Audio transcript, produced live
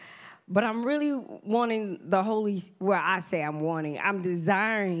But I'm really wanting I'm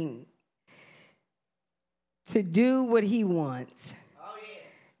desiring to do what he wants,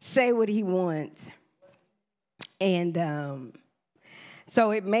 say what he wants. And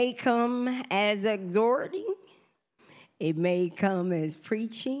so it may come as exhorting, it may come as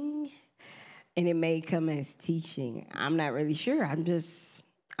preaching, and it may come as teaching. I'm not really sure.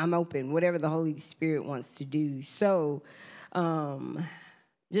 I'm open, whatever the Holy Spirit wants to do. So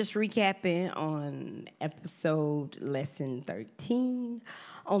just recapping on episode lesson 13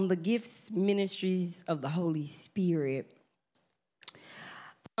 on the gifts, ministries of the Holy Spirit.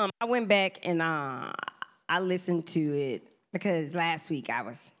 I went back and I listened to it because last week I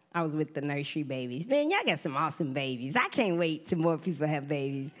was with the nursery babies. Man, y'all got some awesome babies. I can't wait till more people have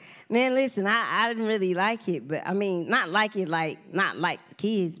babies. Man, listen, I didn't really like it, but I mean, not like the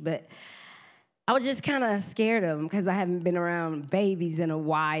kids, but I was just kind of scared of them because I haven't been around babies in a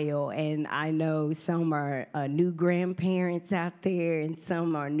while, and I know some are new grandparents out there, and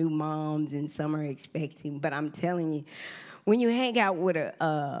some are new moms, and some are expecting. But I'm telling you, when you hang out with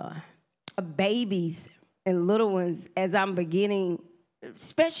a babies and little ones, as I'm beginning,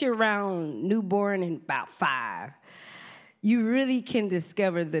 especially around newborn and about 5, you really can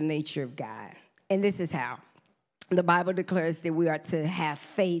discover the nature of God. And this is how. The Bible declares that we are to have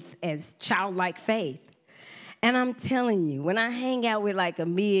faith as childlike faith. And I'm telling you, when I hang out with like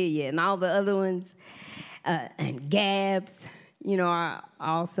Amelia and all the other ones, and Gabs,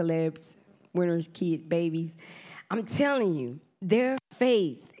 all celebs, winners, kids, babies, I'm telling you, their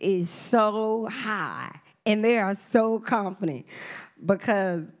faith is so high and they are so confident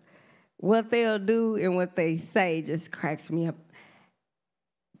because what they'll do and what they say just cracks me up.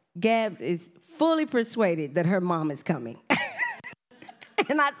 Gabs is fully persuaded that her mom is coming.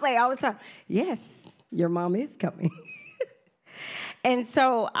 And I say all the time, yes, your mom is coming. And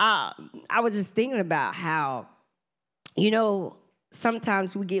so I was just thinking about how,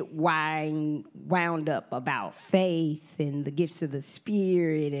 sometimes we get wound up about faith and the gifts of the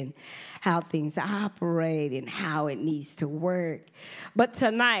Spirit and how things operate and how it needs to work. But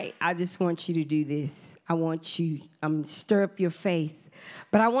tonight, I just want you to do this. I want you, stir up your faith.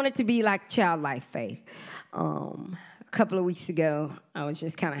 But I want it to be like childlike faith. A couple of weeks ago, I was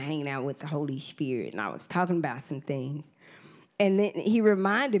just kind of hanging out with the Holy Spirit, and I was talking about some things. And then he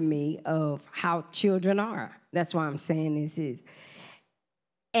reminded me of how children are. That's why I'm saying this is.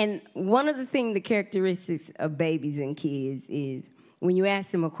 And one of the characteristics of babies and kids is when you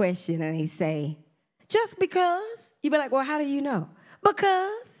ask them a question and they say, just because, you be like, well, how do you know?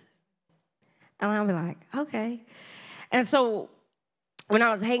 Because. And I'll be like, okay. And so when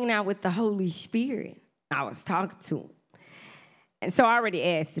I was hanging out with the Holy Spirit, I was talking to him. And so I already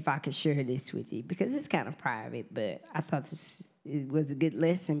asked if I could share this with you because it's kind of private, but I thought it was a good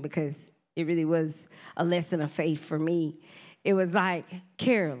lesson because it really was a lesson of faith for me. It was like,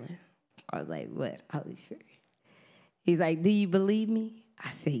 Carolyn. I was like, what, Holy Spirit? He's like, do you believe me?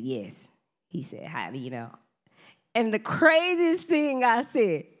 I said, yes. He said, how do you know? And the craziest thing I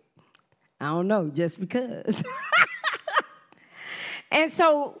said, I don't know, just because. And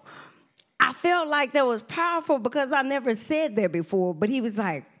so I felt like that was powerful because I never said that before. But he was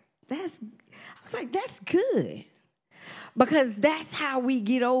like, that's good. Because that's how we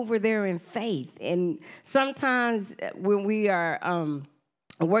get over there in faith. And sometimes when we are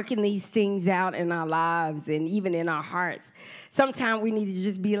working these things out in our lives and even in our hearts, sometimes we need to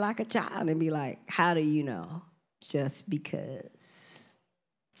just be like a child and be like, how do you know? Just because.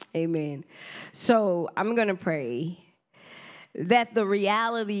 Amen. So I'm going to pray that the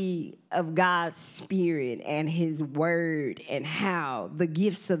reality of God's Spirit and His Word and how the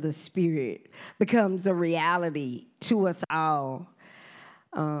gifts of the Spirit becomes a reality to us all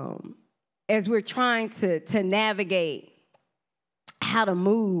as we're trying to navigate how to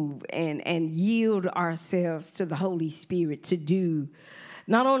move and yield ourselves to the Holy Spirit to do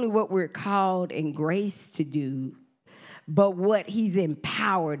not only what we're called and graced to do, but what He's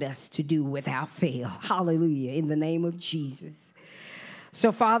empowered us to do without fail. Hallelujah, in the name of Jesus.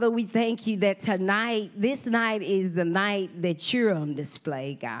 So, Father, we thank you that this night is the night that you're on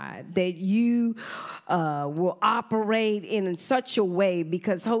display, God, that you will operate in such a way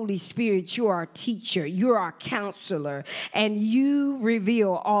because, Holy Spirit, you're our teacher, you're our counselor, and you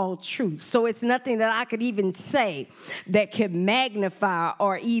reveal all truth. So it's nothing that I could even say that could magnify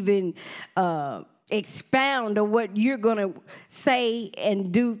or even expound on what you're going to say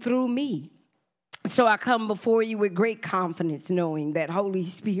and do through me. So I come before you with great confidence, knowing that, Holy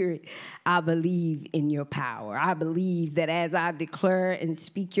Spirit, I believe in your power. I believe that as I declare and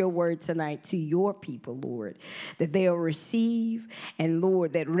speak your word tonight to your people, Lord, that they'll receive, and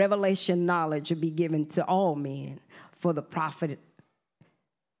Lord, that revelation knowledge will be given to all men for the profit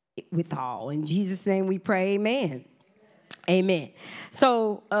with all. In Jesus' name we pray, amen. Amen.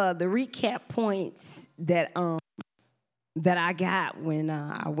 So the recap points that I got when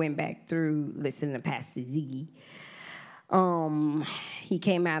I went back through listening to Pastor Ziggy. He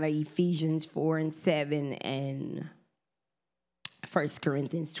came out of Ephesians 4:7 and 1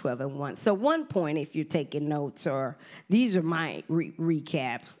 Corinthians 12:1. So one point, if you're taking notes, or these are my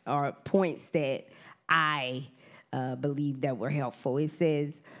recaps, or points that I believe that were helpful. It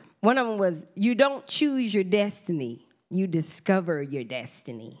says, one of them was, you don't choose your destiny, you discover your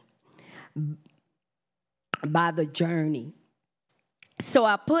destiny by the journey. So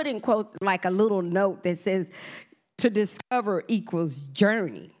I put in quote like a little note that says to discover equals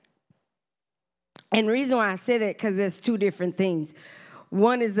journey. And the reason why I say that, because there's two different things.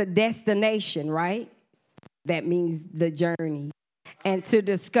 One is a destination, right? That means the journey. And to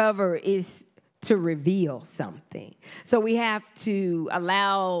discover is to reveal something. So we have to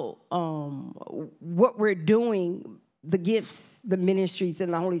allow what we're doing, the gifts, the ministries,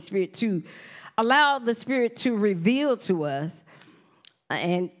 and the Holy Spirit, to allow the Spirit to reveal to us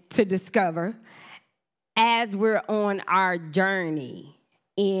and to discover as we're on our journey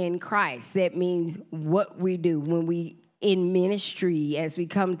in Christ. That means what we do when we in ministry, as we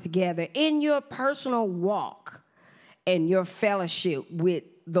come together in your personal walk and your fellowship with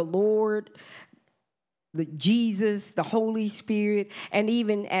the Lord, the Jesus, the Holy Spirit, and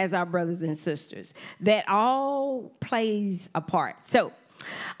even as our brothers and sisters. That all plays a part. So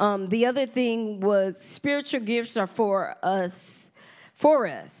the other thing was spiritual gifts are for us,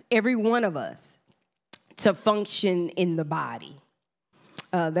 every one of us, to function in the body.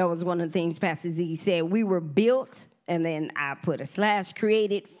 That was one of the things Pastor Z said. We were built, and then I put a slash,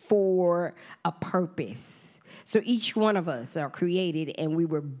 created for a purpose. So each one of us are created, and we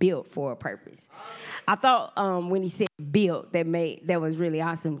were built for a purpose. I thought when he said built, that was really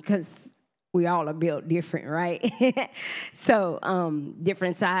awesome, because we all are built different, right? So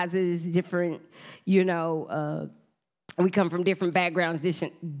different sizes, different, we come from different backgrounds,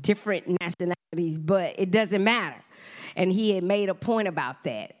 different nationalities, but it doesn't matter. And he had made a point about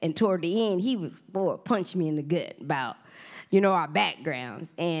that. And toward the end, he was, punched me in the gut about, our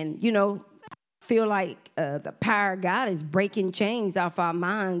backgrounds. And, feel like the power of God is breaking chains off our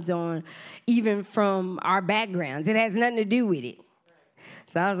minds on even from our backgrounds. It has nothing to do with it.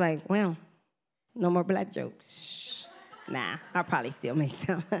 So I was like, well, no more black jokes. Nah, I'll probably still make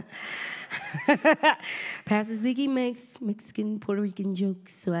some. Pastor Ziggy makes Mexican, Puerto Rican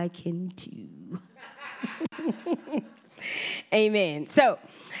jokes, so I can too. Amen. So,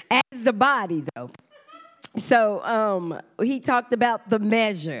 as the body, though. So, he talked about the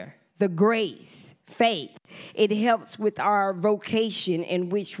measure, the grace, faith. It helps with our vocation in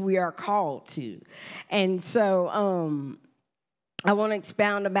which we are called to. And so, I want to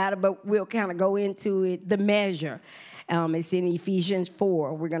expound about it, but we'll kind of go into it. The measure. It's in Ephesians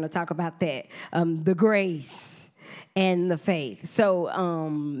 4. We're going to talk about that. The grace and the faith. So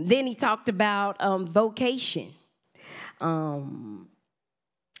then he talked about vocation.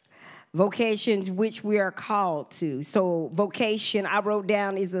 Vocations which we are called to. So vocation, I wrote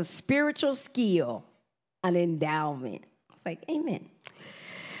down, is a spiritual skill, an endowment. It's like, amen.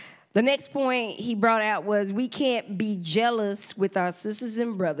 The next point he brought out was we can't be jealous with our sisters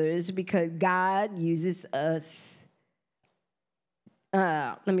and brothers because God uses us.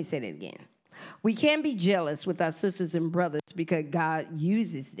 Let me say that again. We can't be jealous with our sisters and brothers because God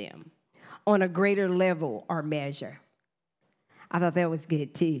uses them on a greater level or measure. I thought that was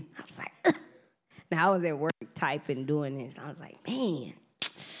good too. I was like, now I was at work typing, doing this. I was like, man,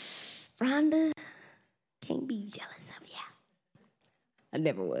 Rhonda, can't be jealous of you. I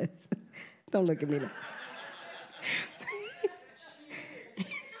never was. Don't look at me like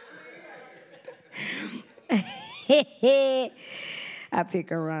I pick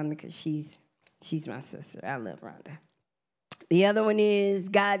her Rhonda because she's my sister. I love Rhonda. The other one is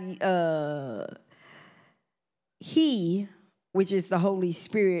God, He, which is the Holy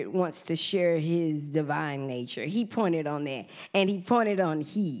Spirit, wants to share his divine nature. He pointed on that, and he pointed on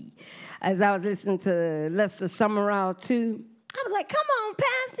He. As I was listening to Lester Summerall too, I was like, come on,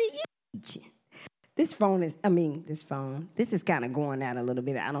 Pastor, you teaching. This is kind of going out a little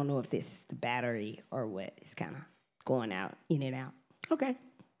bit. I don't know if this is the battery or what. It's kind of going out, in and out. Okay.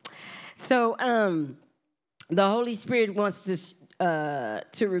 So the Holy Spirit wants to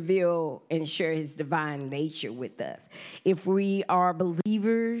to reveal and share his divine nature with us. If we are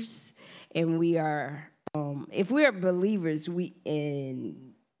believers and if we are believers,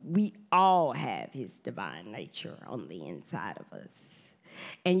 we all have his divine nature on the inside of us.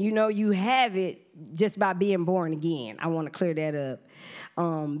 And you have it just by being born again. I want to clear that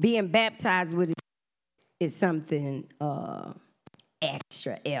up. Being baptized with it is something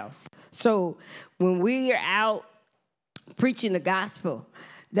extra else. So when we are out preaching the gospel,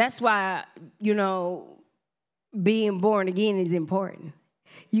 that's why, being born again is important.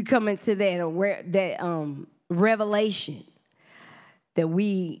 You come into that revelation that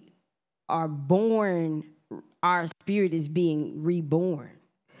we are born, our spirit is being reborn.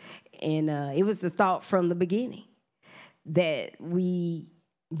 And it was the thought from the beginning that we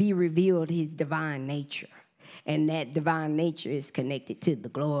be revealed his divine nature. And that divine nature is connected to the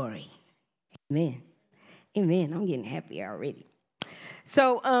glory. Amen. Amen. I'm getting happy already.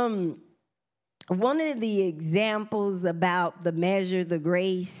 So one of the examples about the measure, the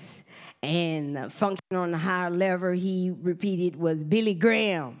grace, and function on the higher level he repeated was Billy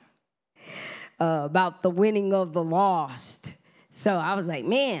Graham about the winning of the lost. So I was like,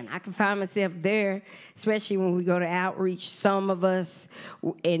 man, I can find myself there, especially when we go to outreach. Some of us,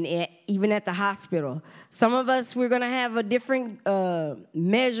 and even at the hospital, some of us, we're going to have a different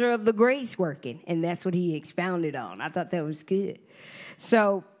measure of the grace working, and that's what he expounded on. I thought that was good.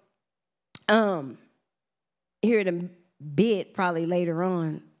 So here in a bit, probably later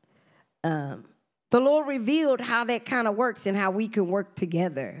on, the Lord revealed how that kind of works and how we can work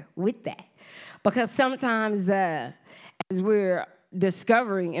together with that. Because sometimes as we're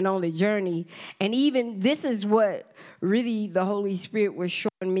discovering and on the journey, and even this is what really the Holy Spirit was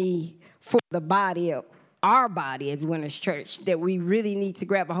showing me for the body of our body as Winners Church, that we really need to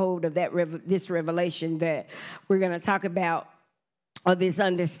grab a hold of this revelation that we're going to talk about, or this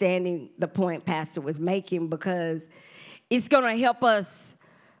understanding, the point Pastor was making, because it's going to help us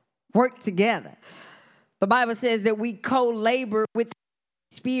work together. The Bible says that we co-labor with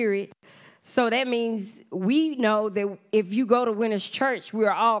the Spirit. So that means we know that if you go to Winners Church,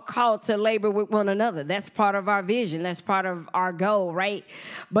 we're all called to labor with one another. That's part of our vision. That's part of our goal, right?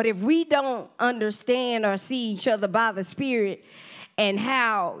 But if we don't understand or see each other by the Spirit and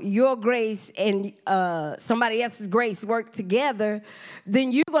how your grace and somebody else's grace work together,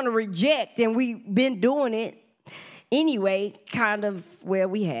 then you're going to reject, and we've been doing it anyway, kind of, well,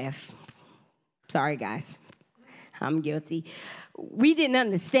 we have. Sorry, guys. I'm guilty. We didn't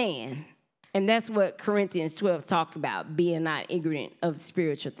understand. And that's what Corinthians 12 talked about, being not ignorant of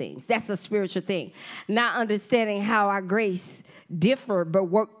spiritual things. That's a spiritual thing. Not understanding how our grace differ but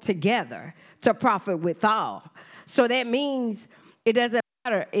work together to profit withal. So that means it doesn't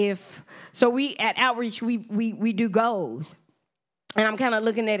matter if, so we at Outreach, we do goals. And I'm kind of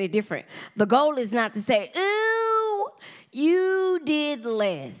looking at it different. The goal is not to say, ooh, you did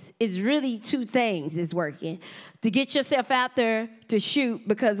less. It's really two things is working. To get yourself out there to shoot,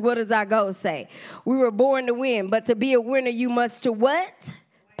 because what does our goal say? We were born to win, but to be a winner, you must to what?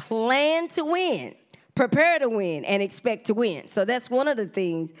 Plan to win, prepare to win, and expect to win. So that's one of the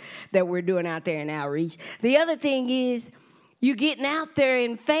things that we're doing out there in Outreach. The other thing is you getting out there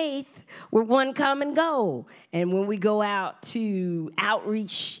in faith with one common goal. And when we go out to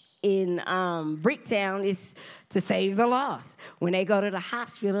Outreach in Bricktown, it's to save the lost. When they go to the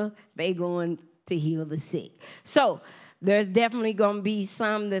hospital, they going to heal the sick. So there's definitely going to be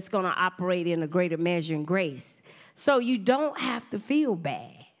some that's going to operate in a greater measure in grace. So you don't have to feel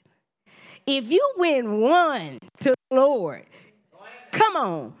bad. If you win one to the Lord, come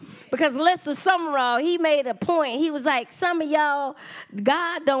on. Because Lester Summerall, he made a point. He was like, some of y'all,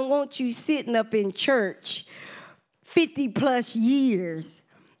 God don't want you sitting up in church 50 plus years.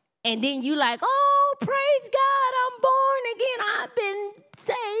 And then you like, oh, praise God, I'm born again. I've been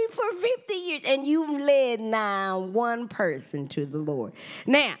saved for 50 years. And you've led now one person to the Lord.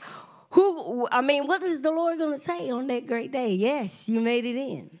 Now, what is the Lord going to say on that great day? Yes, you made it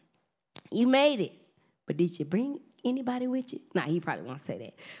in. You made it. But did you bring anybody with you? Nah, he probably won't say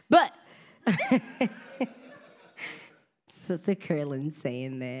that. But Sister Carolyn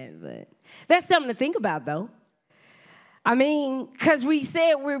saying that. But that's something to think about, though. Because we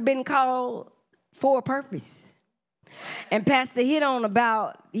said we've been called for a purpose. And Pastor he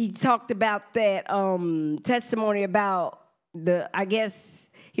talked about that testimony about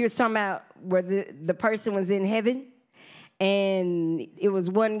he was talking about where the person was in heaven, and it was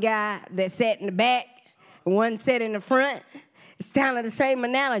one guy that sat in the back, and one sat in the front. It's kind of the same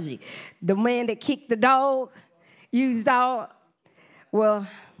analogy. The man that kicked the dog, used all, well,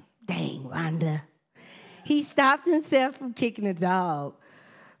 dang, Wanda. He stopped himself from kicking the dog,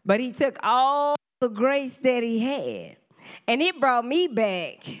 but he took all the grace that he had. And it brought me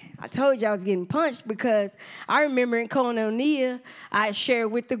back. I told you I was getting punched because I remember in Conan O'Neill, I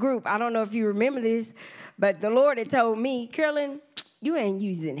shared with the group. I don't know if you remember this, but the Lord had told me, Carolyn, you ain't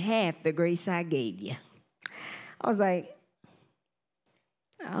using half the grace I gave you. I was like,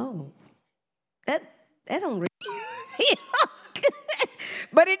 oh, that don't really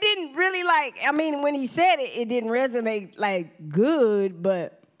but it didn't really when he said it, it didn't resonate like good,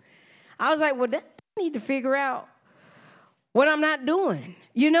 but I was like, well, I need to figure out what I'm not doing.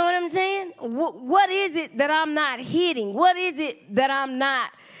 You know what I'm saying? What is it that I'm not hitting? What is it that I'm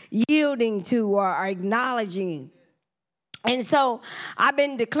not yielding to or acknowledging? And so I've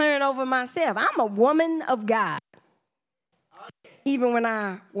been declaring over myself, I'm a woman of God. Even when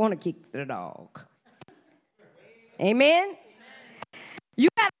I want to kick the dog. Amen? You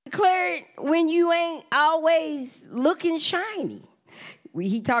got to declare it when you ain't always looking shiny.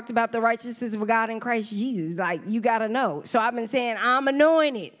 He talked about the righteousness of God in Christ Jesus. Like, you got to know. So I've been saying, I'm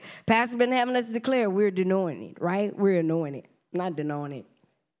anointed. Pastor's been having us declare we're anointed, right? We're anointed, not denying it.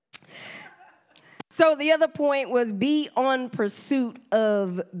 So the other point was be on pursuit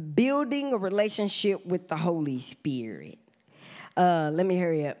of building a relationship with the Holy Spirit. Let me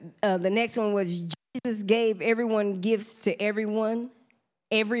hurry up. The next one was Jesus gave everyone gifts to everyone,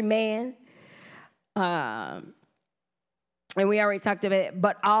 every man. And we already talked about it,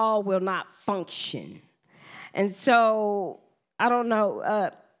 but all will not function. And so, I don't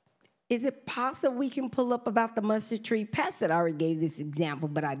know, is it possible we can pull up about the mustard tree? Pastor already gave this example,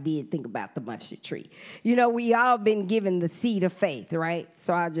 but I did think about the mustard tree. You know, we all been given the seed of faith, right?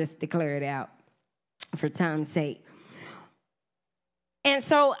 So I'll just declare it out for time's sake. And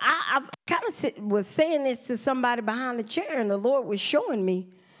so I kind of was saying this to somebody behind the chair, and the Lord was showing me,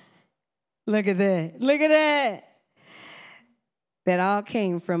 look at that, look at that. That all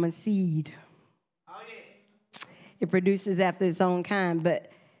came from a seed. Oh, yeah. It produces after its own kind, but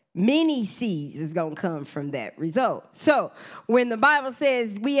many seeds is going to come from that result. So when the Bible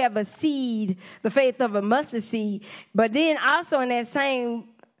says we have a seed, the faith of a mustard seed, but then also in that same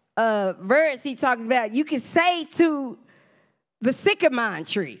verse, he talks about you can say to the sycamore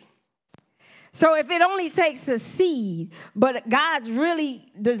tree. So if it only takes a seed, but God's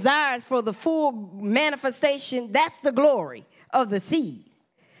really desires for the full manifestation, that's the glory of the seed,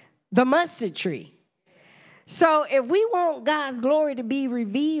 the mustard tree. So if we want God's glory to be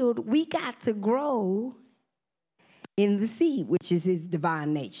revealed, we got to grow in the seed, which is his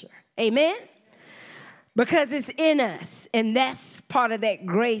divine nature. Amen? Because it's in us, and that's part of that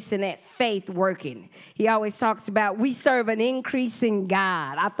grace and that faith working. He always talks about we serve an increasing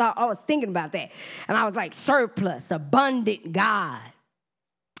God. I was thinking about that, and I was like, surplus, abundant God.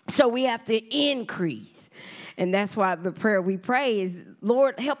 So we have to increase. And that's why the prayer we pray is,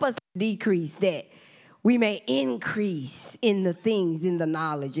 Lord, help us decrease that we may increase in the things, in the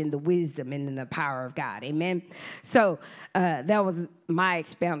knowledge, in the wisdom, and in the power of God. Amen. So that was my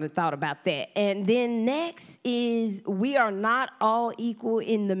expounded thought about that. And then next is we are not all equal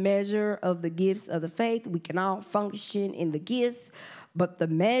in the measure of the gifts of the faith. We can all function in the gifts, but the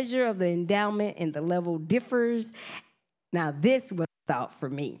measure of the endowment and the level differs. Now, this was a thought for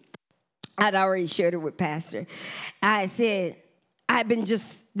me. I'd already shared it with Pastor. I said,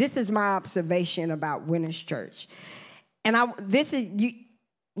 this is my observation about Winners Church. And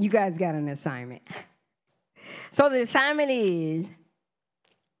you guys got an assignment. So the assignment is,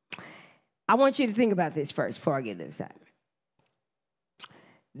 I want you to think about this first before I get the assignment.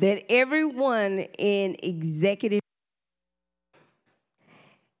 That everyone in executive,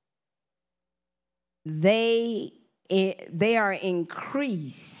 they are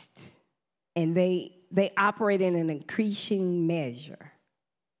increased. And they operate in an increasing measure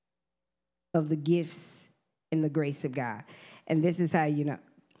of the gifts and the grace of God. And this is how you know.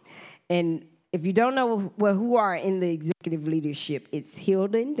 And if you don't know who are in the executive leadership, it's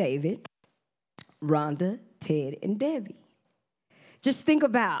Hilda and David, Rhonda, Ted, and Debbie. Just think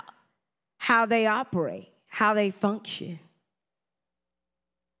about how they operate, how they function.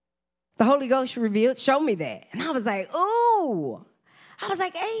 The Holy Ghost showed me that. And I was like, ooh. I was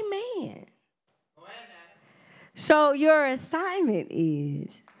like, amen. So your assignment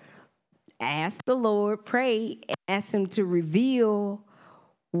is ask the Lord, pray, ask him to reveal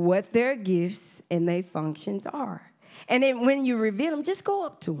what their gifts and their functions are. And then when you reveal them, just go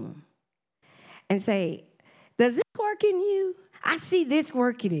up to them and say, does this work in you? I see this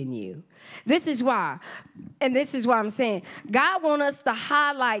working in you. This is why. And this is why I'm saying God wants us to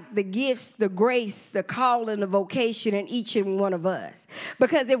highlight the gifts, the grace, the calling, the vocation in each and one of us.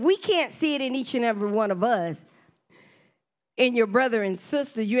 Because if we can't see it in each and every one of us, in your brother and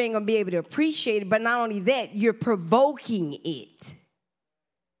sister, you ain't going to be able to appreciate it. But not only that, you're provoking it.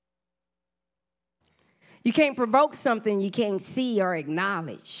 You can't provoke something you can't see or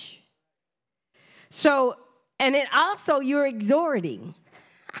acknowledge. So, and then also you're exhorting.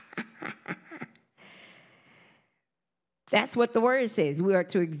 That's what the word says. We are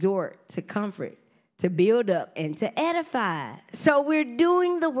to exhort, to comfort, to build up, and to edify. So we're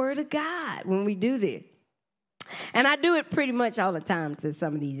doing the word of God when we do this. And I do it pretty much all the time to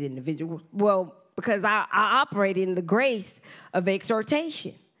some of these individuals. Well, because I operate in the grace of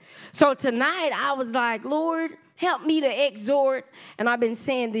exhortation. So tonight I was like, Lord, help me to exhort. And I've been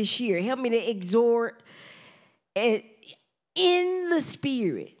saying this year, help me to exhort in the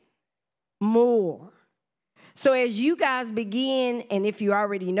Spirit more. So as you guys begin, and if you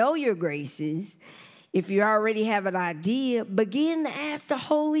already know your graces, if you already have an idea, begin to ask the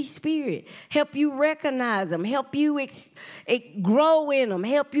Holy Spirit. Help you recognize them. Help you grow in them.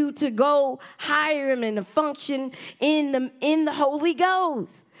 Help you to go higher and to function in the Holy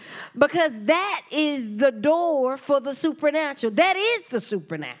Ghost. Because that is the door for the supernatural. That is the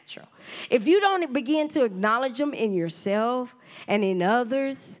supernatural. If you don't begin to acknowledge them in yourself and in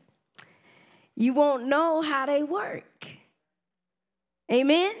others, you won't know how they work.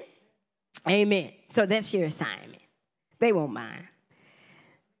 Amen? Amen. So that's your assignment. They won't mind.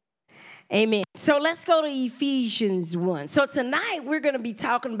 Amen. So let's go to Ephesians 1. So tonight we're going to be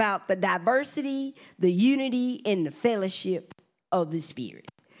talking about the diversity, the unity, and the fellowship of the Spirit.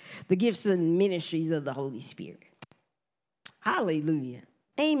 The gifts and ministries of the Holy Spirit. Hallelujah.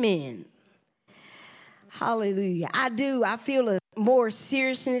 Amen. Hallelujah. I feel a more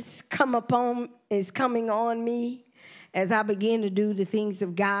seriousness is coming on me as I begin to do the things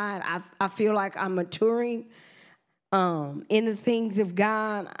of God. I feel like I'm maturing in the things of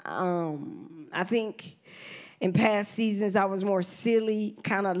God. I think in past seasons I was more silly,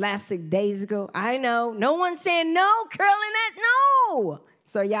 kind of lackadaisical. I know. No one's saying no, curling that, no.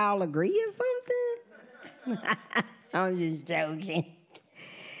 So y'all agree or something? I'm just joking.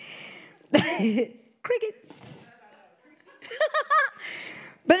 Crickets.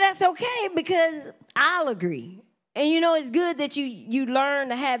 But that's okay because I'll agree. And you know, it's good that you learn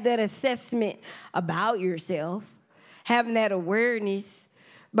to have that assessment about yourself, having that awareness,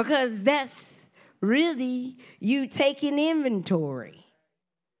 because that's really you taking inventory.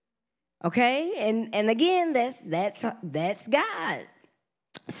 Okay? And again, that's God.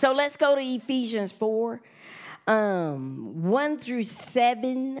 So let's go to Ephesians 4, 1 through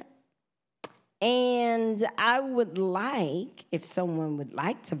 7. And I would like, if someone would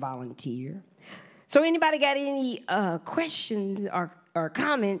like to volunteer. So anybody got any questions or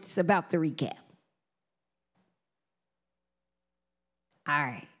comments about the recap? All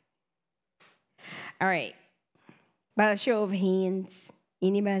right. All right. By a show of hands,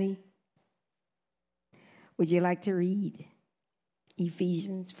 anybody? Would you like to read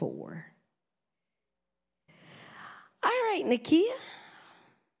Ephesians 4? All right, Nakia.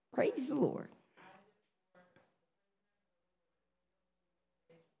 Praise the Lord.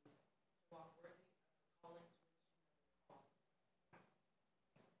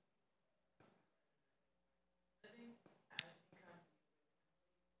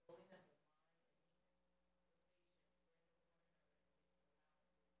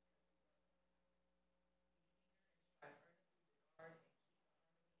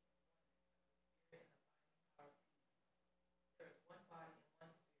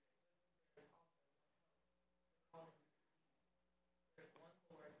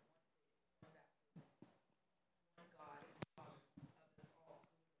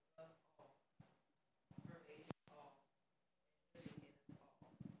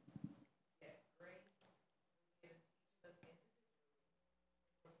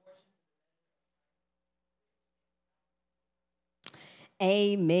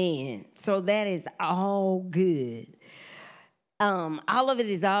 Amen. So that is all good. All of it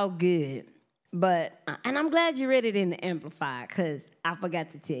is all good. But, and I'm glad you read it in the Amplified, because I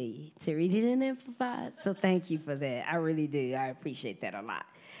forgot to tell you to read it in the Amplified. So thank you for that. I really do. I appreciate that a lot.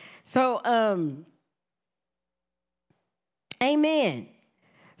 So, amen.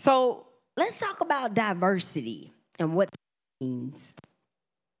 So let's talk about diversity and what it means.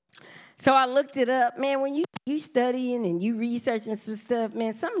 So I looked it up. Man, when you studying and you researching some stuff,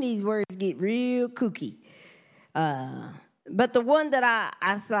 man, some of these words get real kooky. But the one that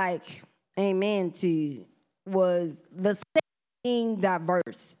I was like, amen to, was the being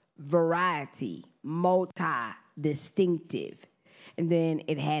diverse, variety, multi-distinctive. And then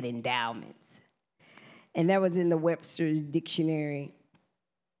it had endowments. And that was in the Webster's Dictionary.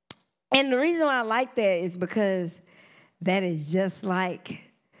 And the reason why I like that is because that is just like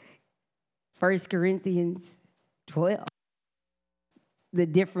 1 Corinthians 12. The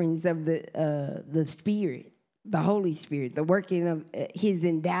difference of the Spirit, the Holy Spirit, the working of his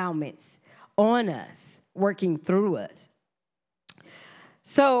endowments on us, working through us.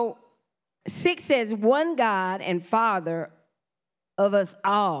 So 6 says, one God and Father of us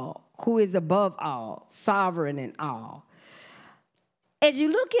all, who is above all, sovereign in all. As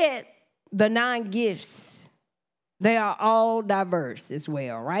you look at the 9 gifts, they are all diverse as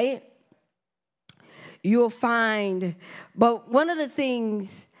well, right? You'll find, but one of the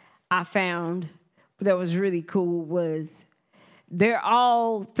things I found that was really cool was they're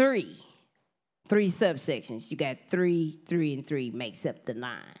all 3 subsections. You got 3, 3, and 3 makes up the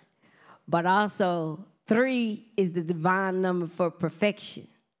 9. But also 3 is the divine number for perfection,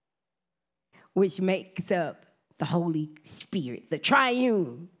 which makes up the Holy Spirit, the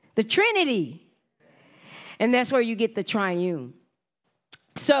triune, the Trinity. And that's where you get the triune.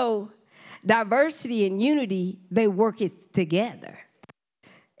 So diversity and unity, they work it together.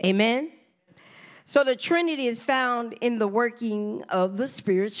 Amen? So the Trinity is found in the working of the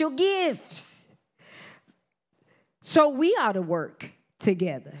spiritual gifts. So we ought to work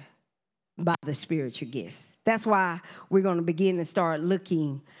together by the spiritual gifts. That's why we're going to begin to start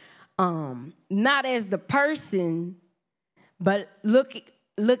looking not as the person, but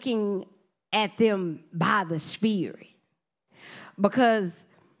looking at them by the Spirit. Because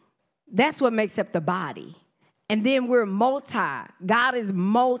that's what makes up the body. And then we're God is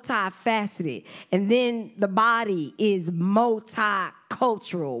multifaceted. And then the body is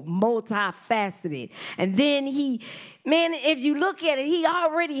multicultural, multifaceted. And then if you look at it, he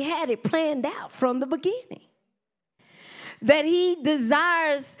already had it planned out from the beginning. That he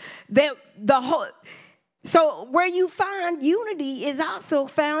desires that the whole. So where you find unity is also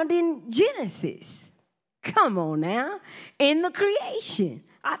found in Genesis. Come on now. In the creation.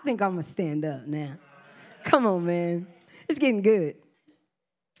 I think I'm going to stand up now. Come on, man. It's getting good.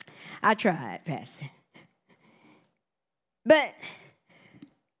 I tried, Pastor. But,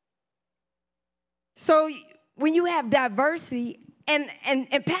 so when you have diversity, and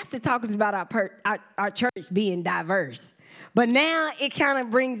Pastor talking about our church being diverse, but now it kind of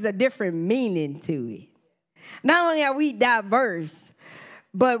brings a different meaning to it. Not only are we diverse,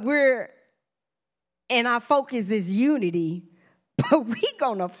 but and our focus is unity, but we're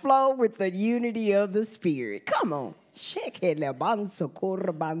going to flow with the unity of the Spirit. Come on.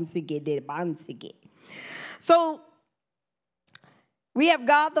 So we have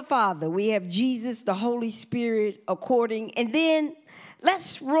God the Father. We have Jesus, the Holy Spirit, according. And then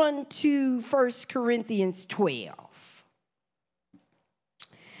let's run to 1 Corinthians 12.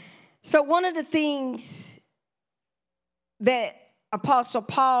 So one of the things that Apostle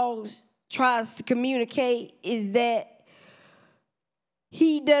Paul tries to communicate is that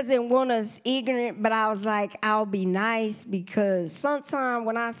he doesn't want us ignorant, but I was like, I'll be nice because sometimes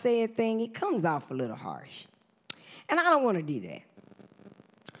when I say a thing, it comes off a little harsh. And I don't want to do that.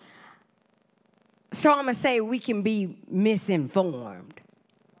 So I'm going to say we can be misinformed.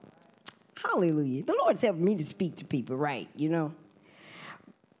 Hallelujah. The Lord's helping me to speak to people right, you know.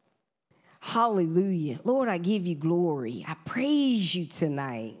 Hallelujah. Lord, I give you glory. I praise you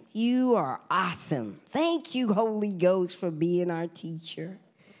tonight. You are awesome. Thank you, Holy Ghost, for being our teacher.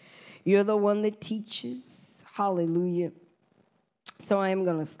 You're the one that teaches. Hallelujah. So I am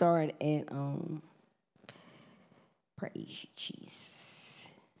going to start at praise you, Jesus.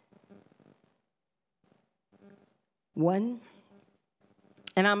 1.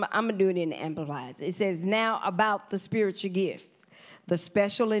 And I'm going to do it in the Amplified. It says, now about the spiritual gifts, the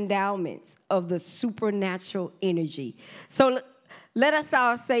special endowments of the supernatural energy. So let us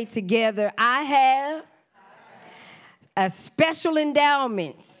all say together, I have a special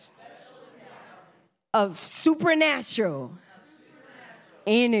endowments of supernatural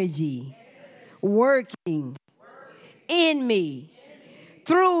energy working in me,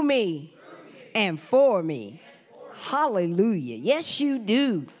 through me, and for me. Hallelujah. Yes, you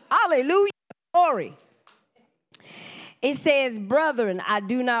do. Hallelujah. Glory. It says, brethren, I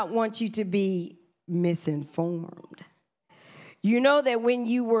do not want you to be misinformed. You know that when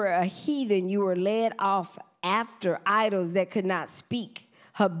you were a heathen, you were led off after idols that could not speak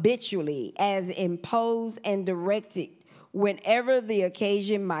habitually, as imposed and directed whenever the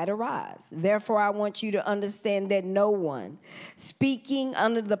occasion might arise. Therefore, I want you to understand that no one speaking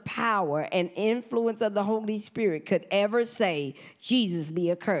under the power and influence of the Holy Spirit could ever say, Jesus be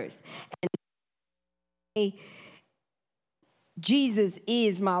accursed. And say, Jesus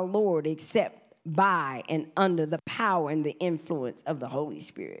is my Lord, except by and under the power and the influence of the Holy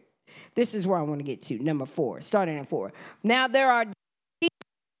Spirit. This is where I want to get to, number 4, starting at 4. Now there are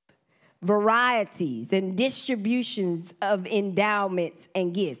varieties and distributions of endowments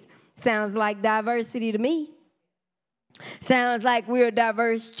and gifts. Sounds like diversity to me. Sounds like we're a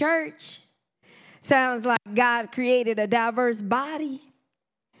diverse church. Sounds like God created a diverse body.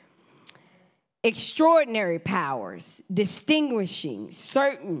 Extraordinary powers distinguishing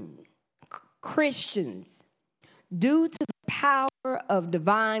certain Christians due to the power of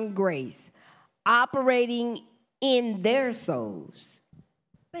divine grace operating in their souls.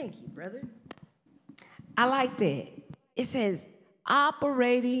 Thank you, brother. I like that. It says,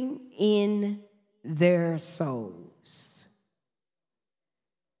 operating in their souls.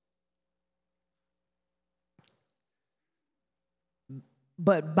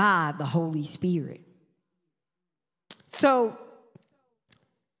 But by the Holy Spirit. So,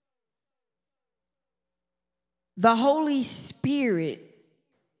 the Holy Spirit,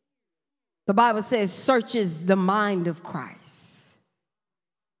 the Bible says, searches the mind of Christ.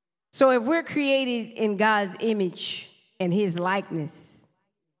 So if we're created in God's image and his likeness,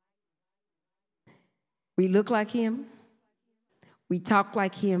 we look like him, we talk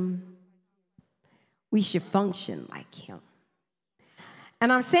like him, we should function like him.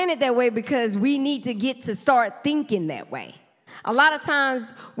 And I'm saying it that way because we need to get to start thinking that way. A lot of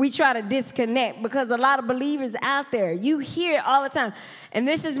times we try to disconnect because a lot of believers out there, you hear it all the time. And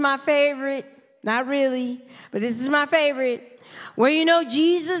this is my favorite, not really, but this is my favorite. Well, you know,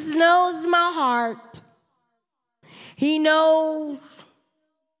 Jesus knows my heart. He knows.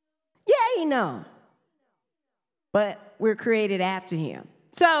 Yeah, he knows. But we're created after him.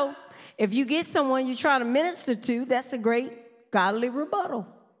 So if you get someone you're trying to minister to, that's a great godly rebuttal.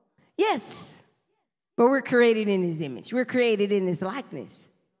 Yes. But we're created in his image. We're created in his likeness.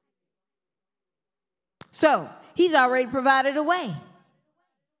 So he's already provided a way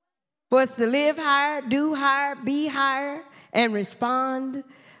for us to live higher, do higher, be higher, and respond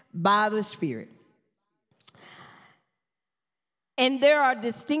by the Spirit. And there are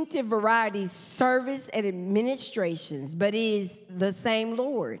distinctive varieties, service and administrations, but it is the same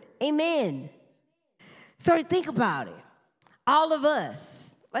Lord. Amen. So think about it. All of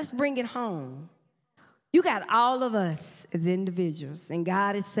us, let's bring it home. You got all of us as individuals, and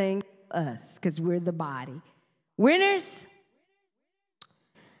God is saying us because we're the body. Winners,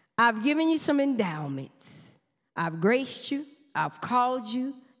 I've given you some endowments. I've graced you, I've called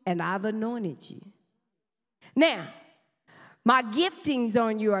you, and I've anointed you. Now, my giftings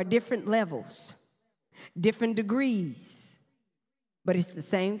on you are different levels, different degrees, but it's the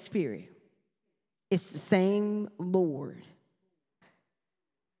same Spirit. It's the same Lord.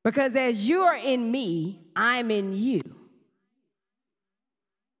 Because as you are in me, I'm in you.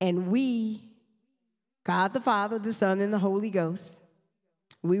 And we, God the Father, the Son, and the Holy Ghost,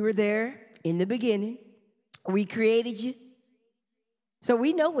 we were there in the beginning. We created you. So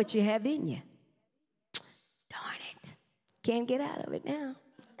we know what you have in you. Darn it. Can't get out of it now.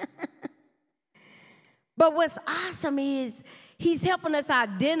 But what's awesome is he's helping us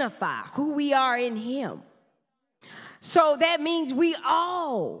identify who we are in him. So that means we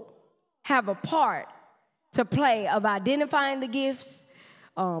all have a part to play of identifying the gifts,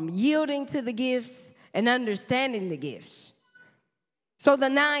 yielding to the gifts, and understanding the gifts. So the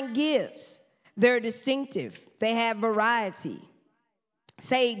 9 gifts, they're distinctive. They have variety.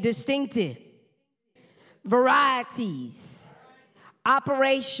 Say distinctive. Varieties.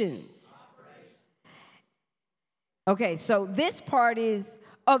 Operations. Okay, so this part is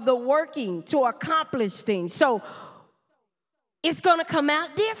of the working to accomplish things. So it's going to come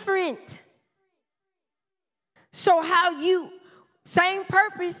out different. So same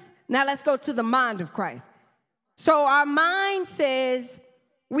purpose. Now let's go to the mind of Christ. So our mind says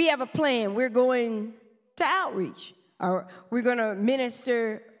we have a plan. We're going to outreach. Or we're going to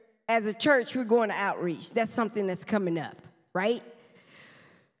minister as a church. We're going to outreach. That's something that's coming up, right?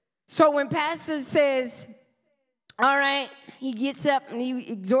 So when pastor says, all right, he gets up and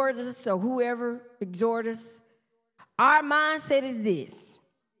he exhorts us, or whoever exhorts us, our mindset is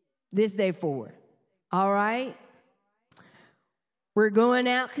this day forward. All right? We're going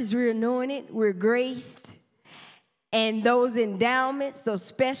out because we're anointed, we're graced, and those endowments, those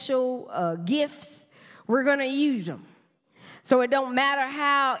special gifts, we're going to use them. So it don't matter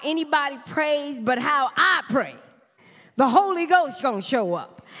how anybody prays, but how I pray. The Holy Ghost is going to show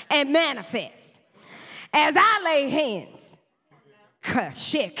up and manifest. As I lay hands, as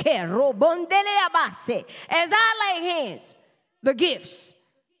I lay hands, the gifts,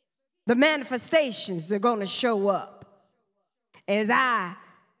 the manifestations are going to show up. As I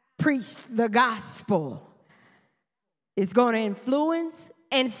preach the gospel, it's going to influence,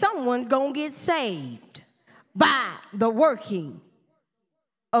 and someone's going to get saved by the working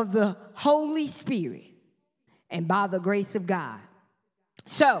of the Holy Spirit and by the grace of God.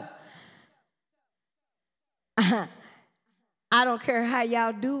 So, I don't care how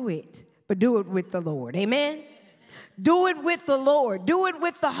y'all do it, but do it with the Lord. Amen? Do it with the Lord. Do it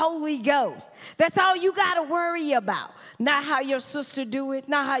with the Holy Ghost. That's all you got to worry about. Not how your sister do it,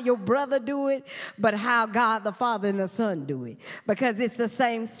 not how your brother do it, but how God the Father and the Son do it. Because it's the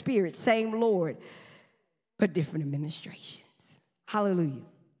same Spirit, same Lord, but different administrations. Hallelujah.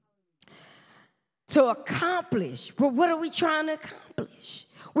 To accomplish, well, what are we trying to accomplish?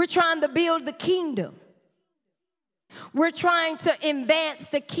 We're trying to build the kingdom. We're trying to advance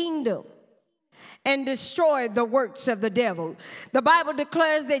the kingdom and destroy the works of the devil. The Bible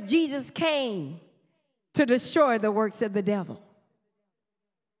declares that Jesus came to destroy the works of the devil.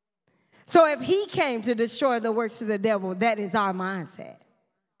 So if he came to destroy the works of the devil, that is our mindset.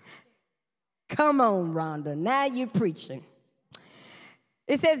 Come on, Rhonda. Now you're preaching.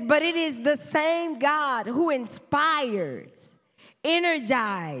 It says, but it is the same God who inspires,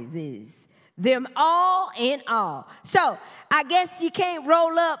 energizes them all in all. So I guess you can't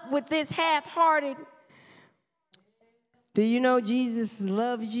roll up with this half-hearted. Do you know Jesus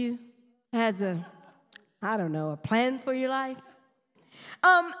loves you? Has a plan for your life?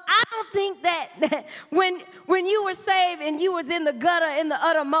 I don't think that when you were saved and you was in the gutter, in the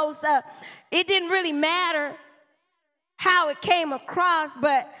uttermost, it didn't really matter how it came across,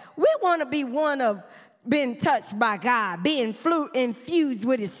 but we want to be one of being touched by God, being infused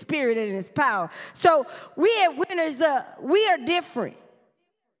with his spirit and his power. So we at Winners, we are different.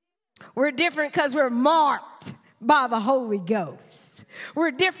 We're different because we're marked by the Holy Ghost. We're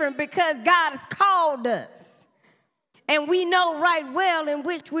different because God has called us. And we know right well in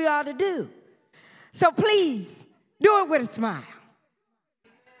which we are to do. So please, do it with a smile.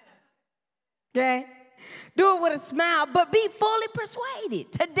 Okay? Do it with a smile, but be fully persuaded.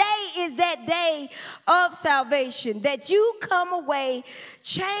 Today is that day of salvation, that you come away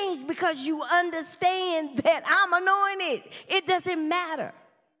changed because you understand that I'm anointed. It doesn't matter.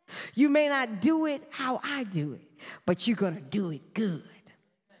 You may not do it how I do it, but you're going to do it good.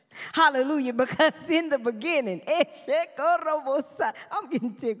 Hallelujah, because in the beginning, I'm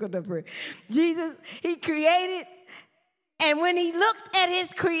getting tickled up here. Jesus, he created, and when he looked at his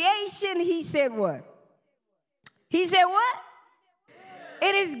creation, he said what? He said what?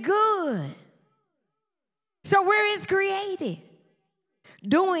 It is good. So we're his created,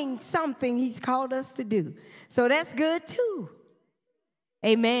 doing something he's called us to do. So that's good too.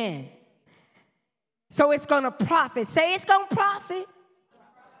 Amen. So it's going to profit. Say it's going to profit.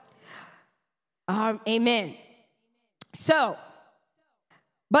 Amen. So,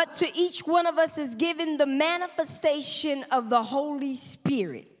 but to each one of us is given the manifestation of the Holy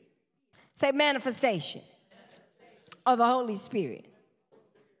Spirit. Say manifestation of the Holy Spirit.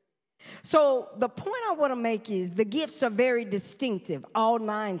 So the point I want to make is the gifts are very distinctive, all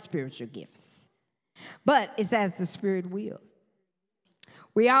 9 spiritual gifts. But it's as the Spirit wills.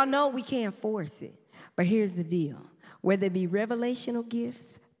 We all know we can't force it. But here's the deal. Whether it be revelational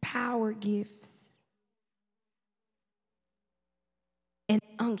gifts, power gifts, and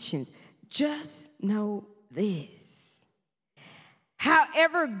unctions, just know this.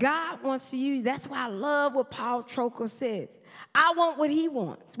 However God wants to use, that's why I love what Paul Troco says. I want what he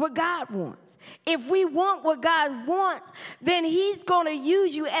wants, what God wants. If we want what God wants, then he's going to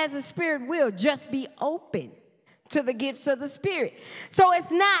use you as the Spirit will. Just be open to the gifts of the Spirit. So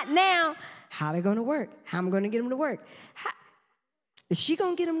it's not now, how they're going to work, how I'm going to get them to work. Is she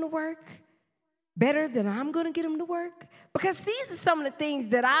going to get them to work better than I'm going to get them to work? Because these are some of the things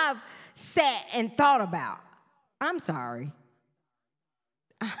that I've sat and thought about. I'm sorry.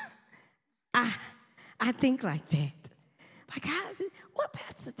 I think like that. Like, how is it? What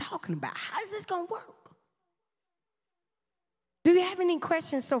Pastor talking about? How is this going to work? Do you have any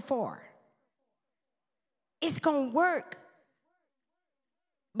questions so far? It's going to work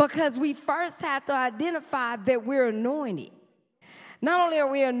because we first have to identify that we're anointed. Not only are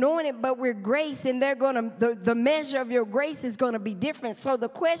we anointed, but we're graced, and the measure of your grace is going to be different. So the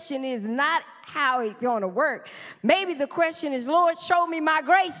question is not how it's going to work. Maybe the question is, Lord, show me my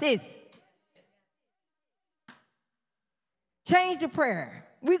graces. Change the prayer.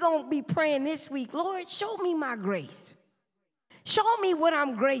 We're going to be praying this week, Lord, show me my grace. Show me what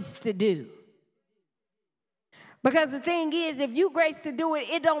I'm graced to do. Because the thing is, if you graced to do it,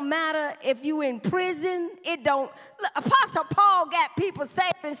 it don't matter if you in prison. It don't. Look, Apostle Paul got people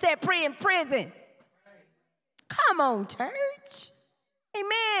saved and set free in prison. Come on, church.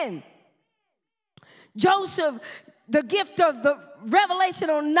 Amen. Joseph, the gift of the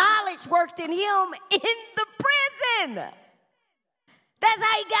revelational knowledge worked in him in the prison. That's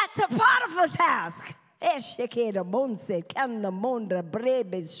how he got to Potiphar's house. Let's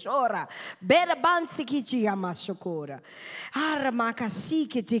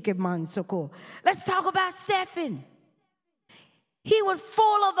talk about Stephen. He was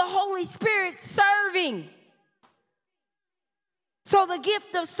full of the Holy Spirit serving. So the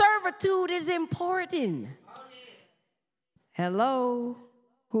gift of servitude is important. Hello,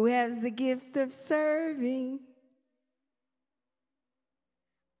 who has the gift of serving?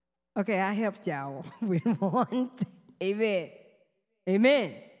 Okay, I helped y'all with one thing. Amen.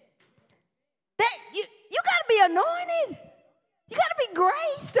 Amen. That you got to be anointed. You got to be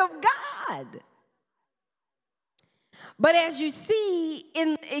graced of God. But as you see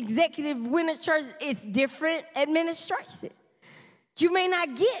in Executive Winter Church, it's different administration. You may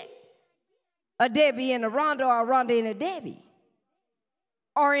not get a Debbie and a Rhonda or a Rhonda and a Debbie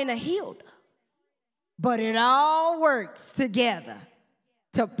or in a Hilda. But it all works together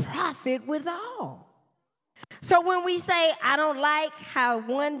to profit with all. So when we say, I don't like how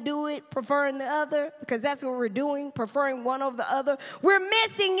one do it, preferring the other, because that's what we're doing, preferring one over the other, we're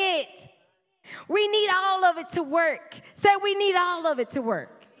missing it. We need all of it to work. Say, we need all of it to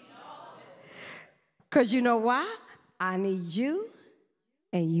work. Because you know why? I need you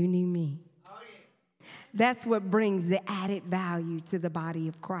and you need me. That's what brings the added value to the body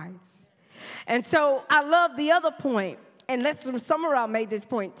of Christ. And so I love the other point. And Summerall made this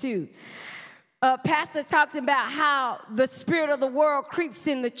point too. Pastor talked about how the spirit of the world creeps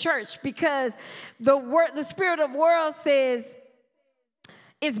in the church because the spirit of the world says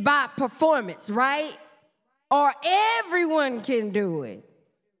it's by performance, right? Or everyone can do it.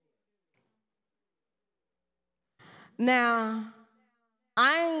 Now,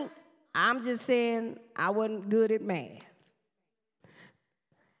 I'm just saying I wasn't good at math,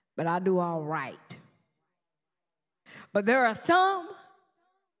 but I do all right. But there are some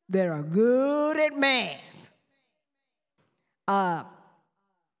that are good at math.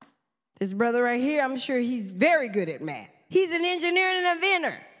 This brother right here, I'm sure he's very good at math. He's an engineer and an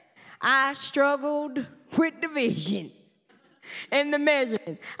inventor. I struggled with division and the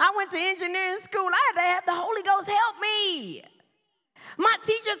measurements. I went to engineering school. I had to have the Holy Ghost help me. My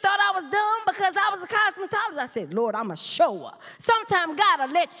teacher thought I was dumb because I was a cosmetologist. I said, Lord, I'm a shower. Sometimes God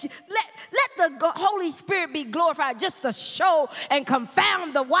will let the Holy Spirit be glorified just to show and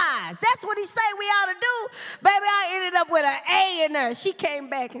confound the wise. That's what he said we ought to do. Baby, I ended up with an A in there. She came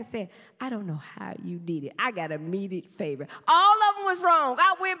back and said, I don't know how you did it. I got immediate favor. All of them was wrong.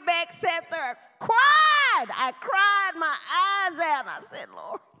 I went back, sat there, cried. I cried my eyes out. I said,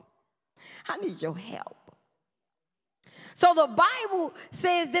 Lord, I need your help. So the Bible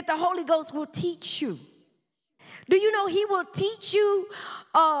says that the Holy Ghost will teach you. Do you know he will teach you,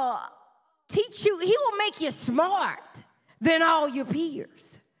 he will make you smart than all your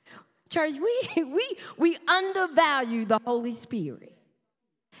peers. Church, we undervalue the Holy Spirit.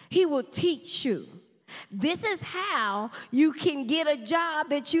 He will teach you. This is how you can get a job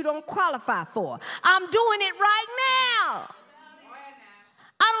that you don't qualify for. I'm doing it right now.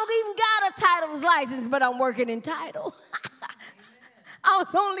 I don't even got a title's license, but I'm working in title. I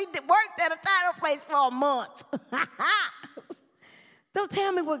was only worked at a title place for a month. Don't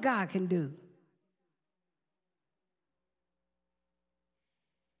tell me what God can do.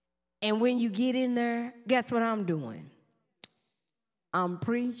 And when you get in there, guess what I'm doing? I'm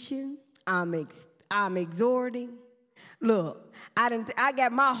preaching. I'm exhorting. Look, I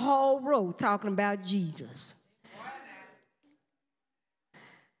got my whole row talking about Jesus.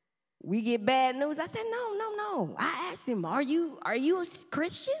 We get bad news. I said, no. I asked him, are you a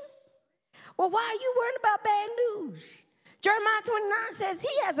Christian? Well, why are you worrying about bad news? Jeremiah 29 says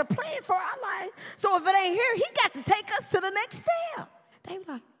he has a plan for our life. So if it ain't here, he got to take us to the next step. They were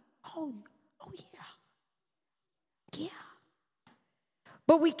like, oh yeah.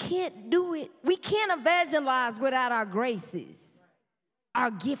 But we can't do it. We can't evangelize without our graces,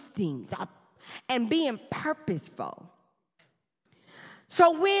 our giftings, and being purposeful.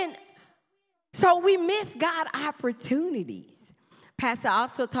 So we miss God opportunities. Pastor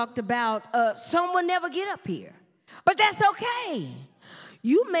also talked about some will never get up here. But that's okay.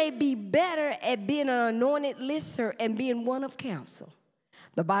 You may be better at being an anointed listener and being one of counsel.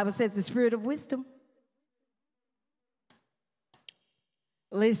 The Bible says the spirit of wisdom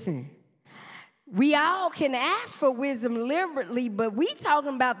Listen, we all can ask for wisdom liberally, but we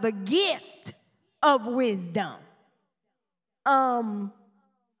talking about the gift of wisdom. How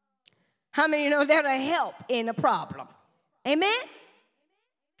many know that'll help in a problem? Amen?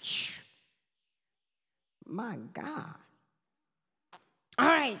 My God. All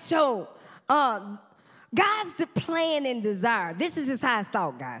right, so God's the plan and desire. This is his highest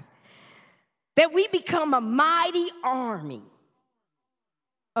thought, guys. That we become a mighty army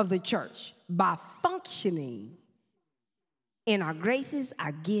of the church by functioning in our graces,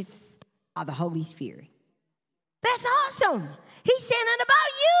 our gifts of the Holy Spirit. That's awesome. He's saying it about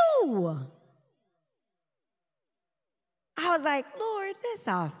you. I was like, Lord, that's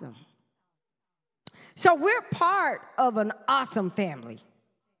awesome. So we're part of an awesome family.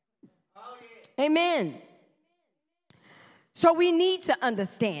 Amen. So we need to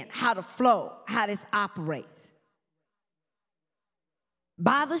understand how to flow, how this operates.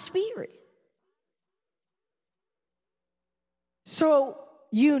 By the Spirit. So,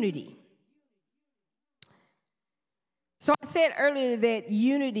 unity. So I said earlier that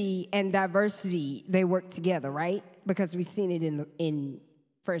unity and diversity, they work together, right? Because we've seen it in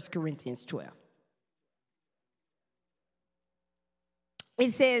 1 Corinthians 12.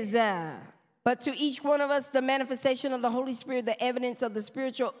 It says, but to each one of us, the manifestation of the Holy Spirit, the evidence of the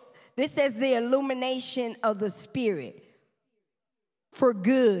spiritual, this says the illumination of the Spirit for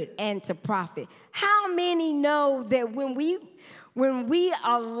good and to profit. How many know that when we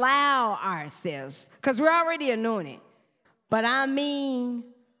allow ourselves, because we're already anointed, but I mean,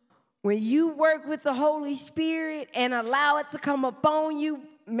 when you work with the Holy Spirit and allow it to come upon you,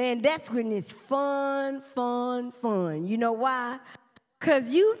 man, that's when it's fun. You know why?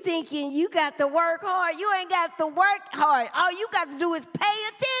 Because you thinking you got to work hard. You ain't got to work hard. All you got to do is pay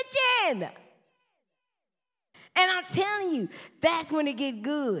attention. And I'm telling you, that's when it gets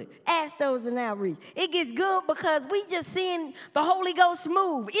good. Ask those in outreach. It gets good because we just seeing the Holy Ghost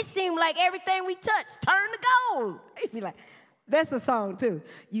move. It seemed like everything we touch turned to gold. It'd be like, that's a song too.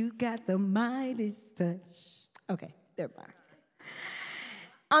 You got the mightiest touch. Okay, never mind.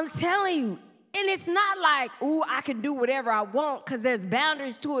 I'm telling you, and it's not like, ooh, I can do whatever I want because there's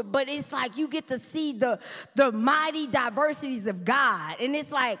boundaries to it, but it's like you get to see the mighty diversities of God. And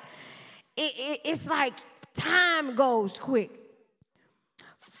it's like, it's like time goes quick.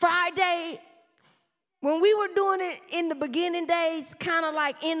 Friday, when we were doing it in the beginning days, kind of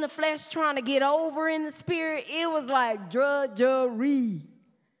like in the flesh trying to get over in the spirit, it was like drudgery.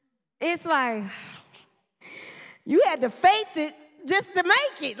 It's like you had to faith it just to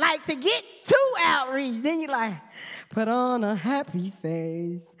make it, like to get to outreach. Then you're like, put on a happy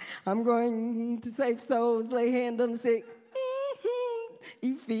face. I'm going to save souls, lay hands on the sick.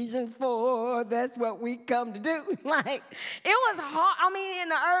 Ephesians 4, that's what we come to do. Like, it was hard, I mean, in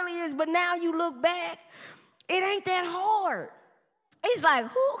the early years, but now you look back, it ain't that hard. It's like,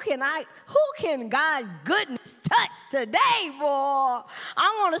 who can God's goodness touch today, boy?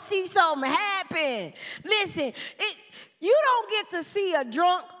 I want to see something happen. Listen, you don't get to see a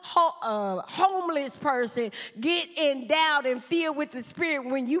drunk, homeless person get endowed and filled with the Spirit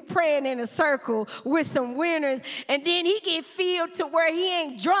when you praying in a circle with some winners, and then he get filled to where he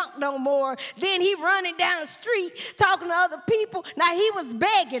ain't drunk no more. Then he running down the street talking to other people. Now, he was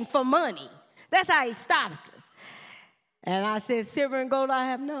begging for money. That's how he started us. And I said, silver and gold I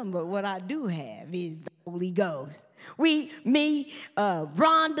have none, but what I do have is the Holy Ghost. Rhonda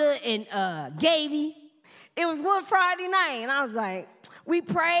and Gaby, it was one Friday night, and I was like, we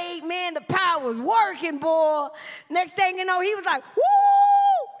prayed, man, the power was working, boy. Next thing you know, he was like,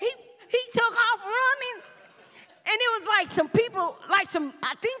 woo! He took off running. And it was like some people, I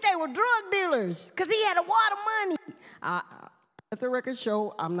think they were drug dealers, because he had a lot of money. Let the record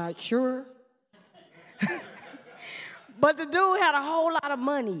show, I'm not sure. But the dude had a whole lot of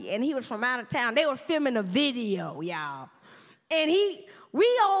money, and he was from out of town. They were filming a video, y'all. And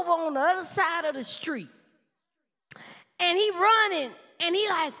we over on the other side of the street. And he running, and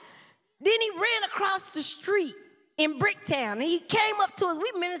then he ran across the street in Bricktown. And he came up to us.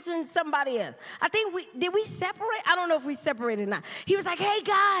 We ministered to somebody else. I think did we separate? I don't know if we separated or not. He was like, hey,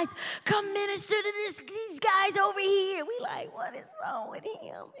 guys, come minister to these guys over here. We like, what is wrong with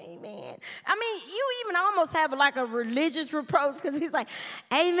him? Amen. I mean, you even almost have like a religious reproach because he's like,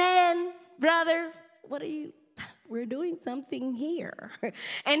 amen, brother, what are you? We're doing something here.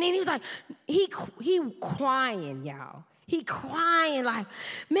 And then he was like, he crying, y'all. He crying like,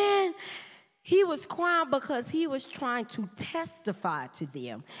 man, he was crying because he was trying to testify to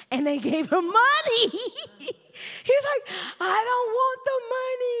them. And they gave him money. He's like, I don't want the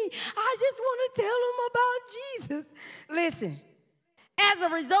money. I just want to tell them about Jesus. Listen, as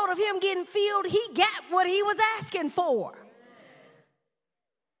as a result of him getting filled, he got what he was asking for.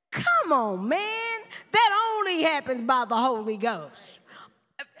 Come on, man. That only happens by the Holy Ghost.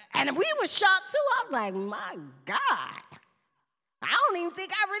 And we were shocked, too. I was like, my God. I don't even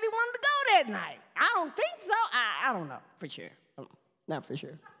think I really wanted to go that night. I don't think so. I don't know for sure. Not for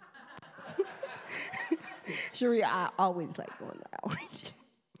sure. Sheree, I always like going out.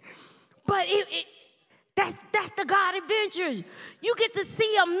 But that's the God adventure. You get to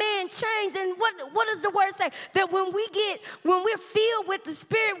see a man change. And what does the word say? That when we're filled with the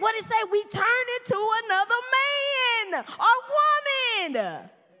Spirit, what it say? We turn into another man or woman.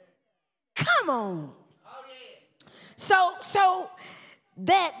 Come on. So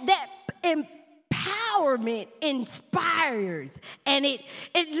that empowerment inspires, and it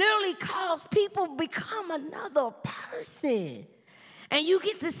literally calls people to become another person. And you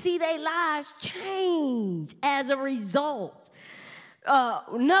get to see their lives change as a result.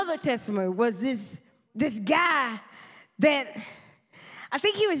 Another testimony was this guy that I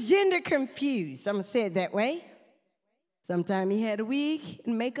think he was gender confused. I'm going to say it that way. Sometimes he had a wig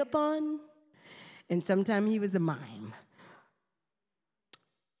and makeup on, and sometimes he was a mime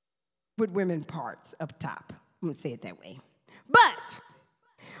with women parts up top. I'm going to say it that way. But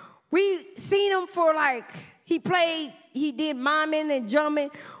we seen him for he did miming and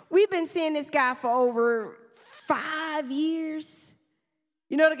drumming. We've been seeing this guy for over 5 years.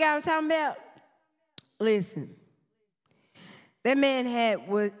 You know the guy I'm talking about? Listen, that man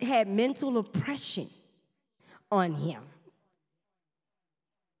had mental oppression on him.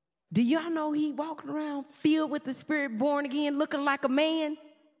 Do y'all know he walking around filled with the Spirit, born again, looking like a man?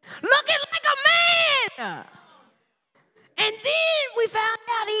 Looking like a man! And then we found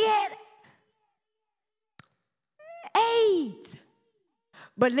out he had AIDS.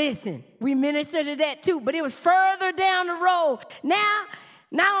 But listen, we ministered to that too, but it was further down the road. Now,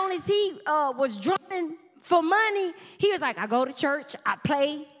 not only is he was drumming for money, he was like, I go to church, I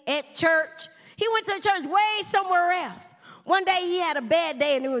play at church. He went to the church way somewhere else. One day he had a bad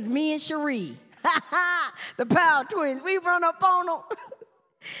day, and it was me and Cherie, the Power Twins. We run up on him.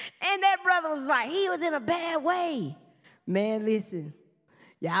 And that brother was like, he was in a bad way. Man, listen,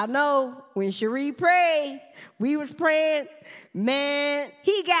 y'all know when Cherie prayed, we was praying, man,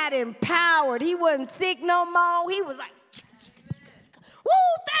 he got empowered. He wasn't sick no more. He was like, woo,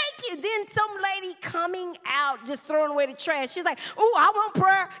 thank you. Then some lady coming out, just throwing away the trash. She's like, ooh, I want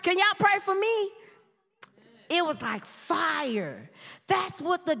prayer. Can y'all pray for me? It was like fire. That's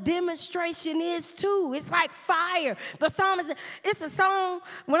what the demonstration is too. It's like fire. The psalm it's a song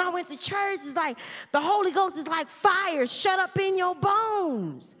when I went to church. It's like the Holy Ghost is like fire shut up in your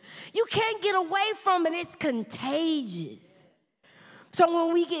bones. You can't get away from it. It's contagious. So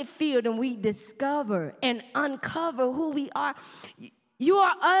when we get filled and we discover and uncover who we are, you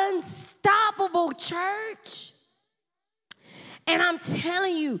are unstoppable, church. And I'm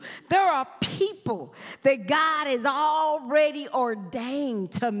telling you, there are people that God has already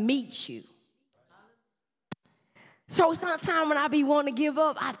ordained to meet you. So sometimes when I be wanting to give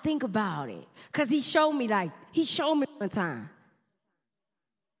up, I think about it. Because he showed me one time.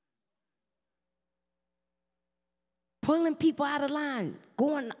 Pulling people out of line,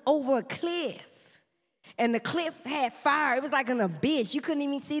 going over a cliff. And the cliff had fire. It was like an abyss. You couldn't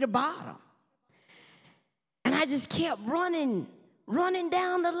even see the bottom. And I just kept running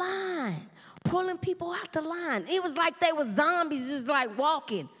down the line, pulling people out the line. It was like they were zombies just like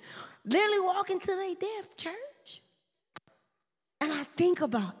walking, literally walking to their death, church. And I think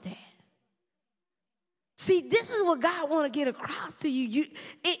about that. See, this is what God want to get across to you.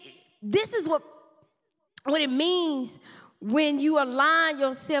 This is what it means when you align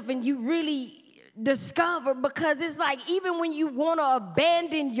yourself and you really discover, because it's like even when you want to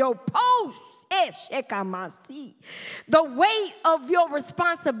abandon your post, the weight of your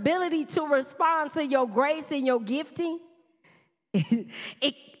responsibility to respond to your grace and your gifting, it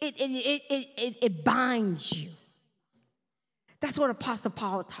binds you. That's what Apostle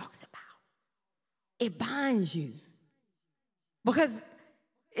Paul talks about. It binds you. Because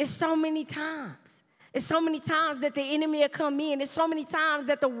it's so many times. It's so many times that the enemy will come in. It's so many times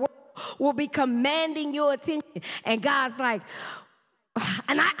that the world will be commanding your attention. And God's like,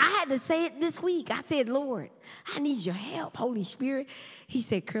 and I had to say it this week. I said, Lord, I need your help, Holy Spirit. He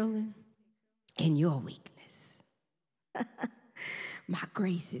said, Carolyn, in your weakness, my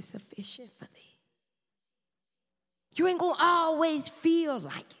grace is sufficient for thee. You ain't going to always feel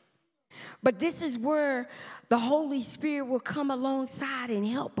like it. But this is where the Holy Spirit will come alongside and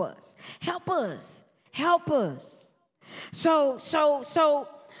help us. Help us. Help us. So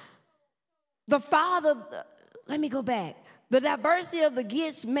the Father, let me go back. The diversity of the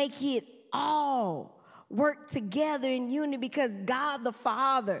gifts make it all work together in unity because God the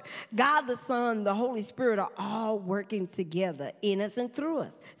Father, God the Son, the Holy Spirit are all working together in us and through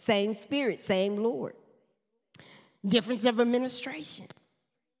us. Same Spirit, same Lord. Difference of administration.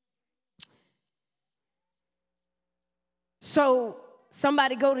 So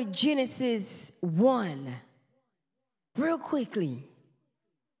somebody go to Genesis 1 real quickly.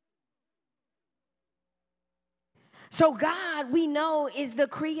 So God, we know, is the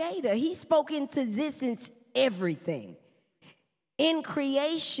creator. He spoke into existence everything. In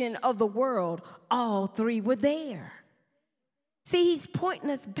creation of the world, all three were there. See, he's pointing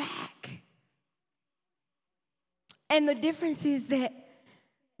us back. And the difference is that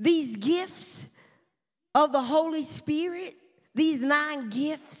these gifts of the Holy Spirit, these 9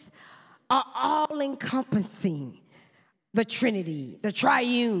 gifts, are all encompassing the Trinity, the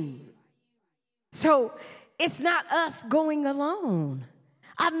triune. So it's not us going alone.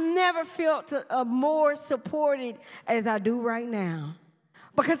 I've never felt more supported as I do right now.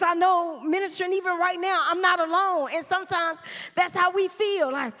 Because I know ministering even right now, I'm not alone. And sometimes that's how we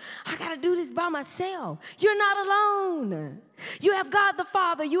feel. Like, I got to do this by myself. You're not alone. You have God the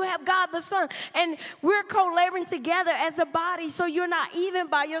Father. You have God the Son. And we're co-laboring together as a body, so you're not even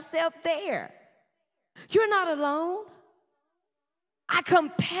by yourself there. You're not alone. I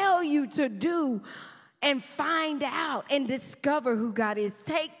compel you to do and find out and discover who God is.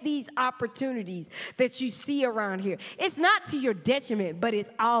 Take these opportunities that you see around here. It's not to your detriment, but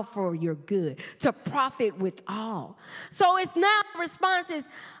it's all for your good, to profit with all. So it's now response is,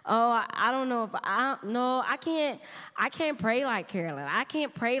 oh, I don't know if I can't pray like Carolyn. I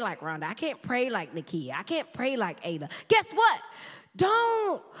can't pray like Rhonda. I can't pray like Nakia. I can't pray like Ada. Guess what?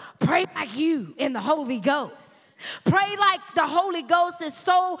 Don't pray like you in the Holy Ghost. Pray like the Holy Ghost is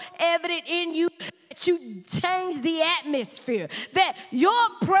so evident in you that you change the atmosphere, that your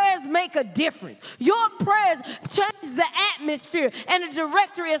prayers make a difference. Your prayers change the atmosphere and the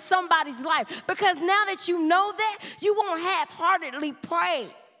directory of somebody's life. Because now that you know that, you won't half-heartedly pray.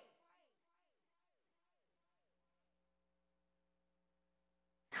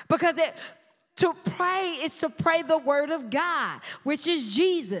 Because to pray is to pray the word of God, which is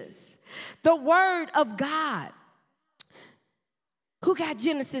Jesus, the word of God. Who got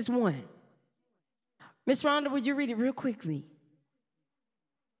Genesis 1? Miss Rhonda, would you read it real quickly?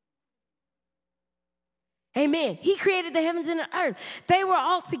 Amen. He created the heavens and the earth. They were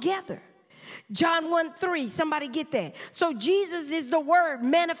all together. John 1:3, somebody get that. So Jesus is the word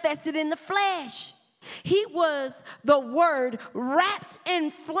manifested in the flesh. He was the word wrapped in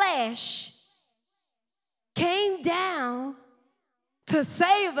flesh, came down to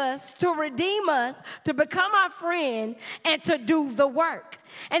save us, to redeem us, to become our friend, and to do the work.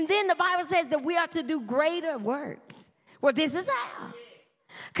 And then the Bible says that we are to do greater works. Well, this is how.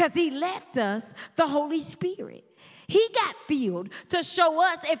 Because he left us the Holy Spirit. He got filled to show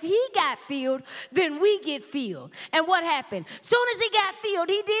us if he got filled, then we get filled. And what happened? Soon as he got filled,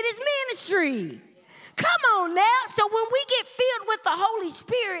 he did his ministry. Come on now. So when we get filled with the Holy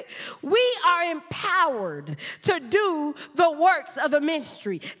Spirit, we are empowered to do the works of the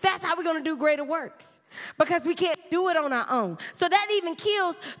ministry. That's how we're going to do greater works. Because we can't do it on our own. So that even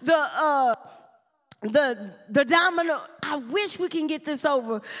kills the domino. I wish we can get this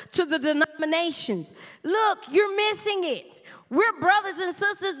over to the denominations. Look, you're missing it. We're brothers and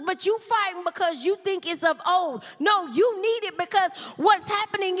sisters, but you fighting because you think it's of old. No, you need it because what's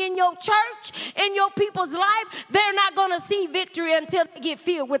happening in your church, in your people's life, they're not going to see victory until they get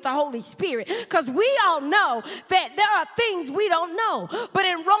filled with the Holy Spirit. Because we all know that there are things we don't know. But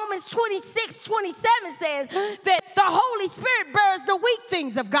in Romans 26:27 says that the Holy Spirit bears the weak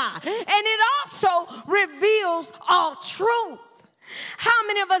things of God. And it also reveals all truth. How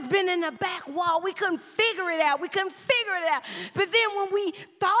many of us been in the back wall? We couldn't figure it out. But then when we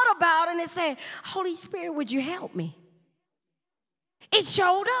thought about it and said, Holy Spirit, would you help me? It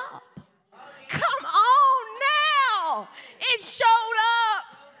showed up. Come on now. It showed up.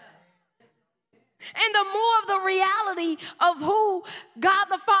 And the more of the reality of who God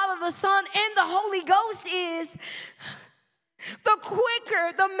the Father, the Son, and the Holy Ghost is, the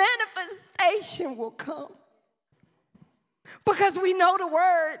quicker the manifestation will come. Because we know the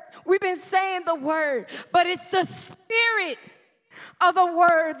word. We've been saying the word. But it's the spirit of the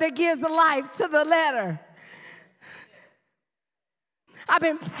word that gives life to the letter. I've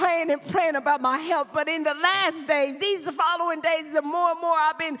been praying and praying about my health. But in the last days, these following days, the more and more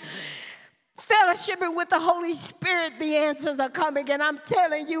I've been fellowshipping with the Holy Spirit, the answers are coming. And I'm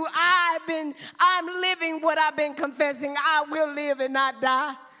telling you, I'm living what I've been confessing. I will live and not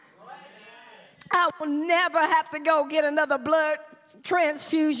die. I will never have to go get another blood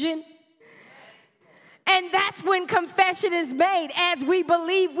transfusion. And that's when confession is made. As we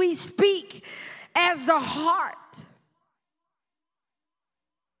believe, we speak as the heart.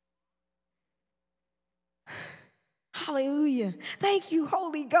 Hallelujah. Thank you,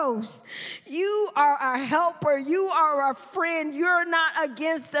 Holy Ghost. You are our helper. You are our friend. You're not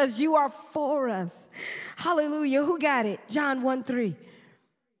against us. You are for us. Hallelujah. Who got it? John 1:3.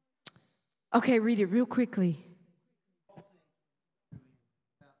 Okay, read it real quickly.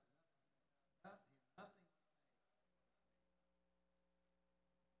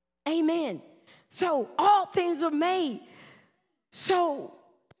 Amen. So all things are made. So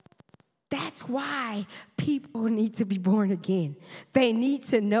that's why people need to be born again. They need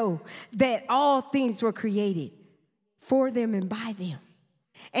to know that all things were created for them and by them.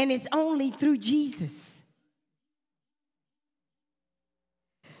 And it's only through Jesus.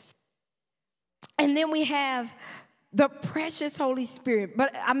 And then we have the precious Holy Spirit.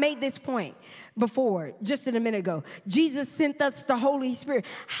 But I made this point before, just a minute ago. Jesus sent us the Holy Spirit.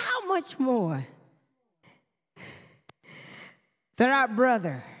 How much more that our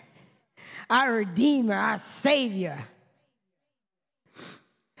brother, our Redeemer, our Savior,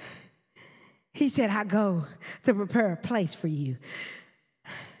 he said, I go to prepare a place for you.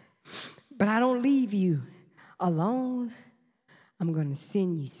 But I don't leave you alone. I'm going to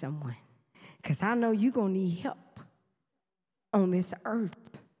send you someone. Because I know you're going to need help on this earth.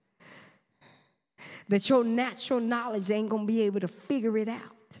 That your natural knowledge ain't going to be able to figure it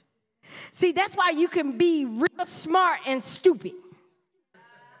out. See, that's why you can be real smart and stupid.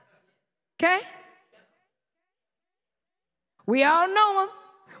 Okay? We all know them.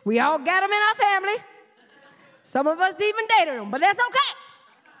 We all got them in our family. Some of us even dated them, but that's okay.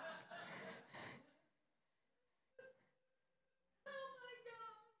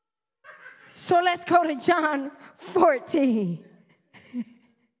 So let's go to John 14.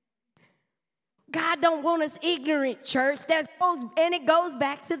 God don't want us ignorant, church. And it goes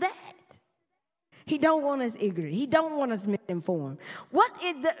back to that. He don't want us ignorant. He don't want us misinformed.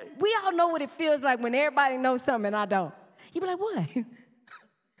 We all know what it feels like when everybody knows something and I don't. You be like, what?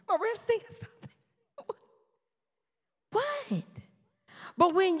 My ribs thinking something. What?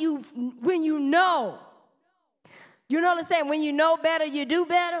 But when you know, you know what I'm saying? When you know better, you do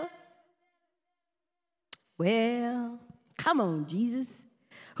better. Well, come on, Jesus.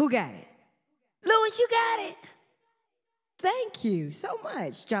 Who got it? Louis, you got it. Thank you so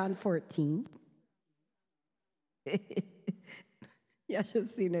much, John 14. Y'all should have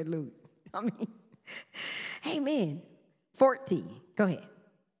seen that, Louis. Amen. 14. Go ahead.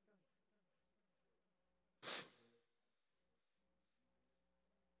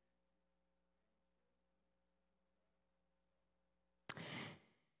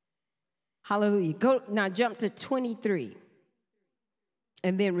 Hallelujah. Go now, jump to 23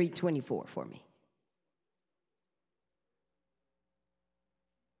 and then read 24 for me.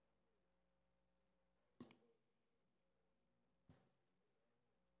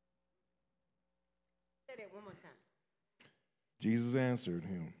 Say that one more time. Jesus answered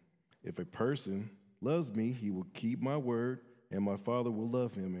him, if a person loves me, he will keep my word, and my Father will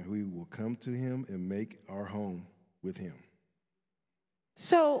love him, and we will come to him and make our home with him.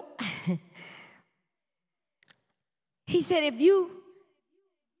 So, he said, if you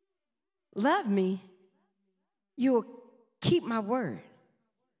love me, you will keep my word.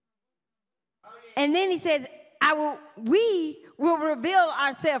 And then he says, we will reveal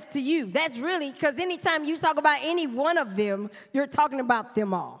ourselves to you. That's really, because anytime you talk about any one of them, you're talking about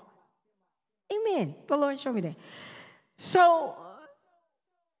them all. Amen. The Lord showed me that. So,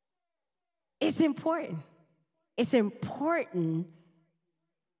 it's important. It's important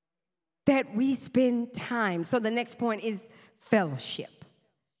that we spend time. So the next point is fellowship.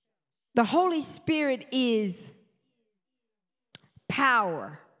 The Holy Spirit is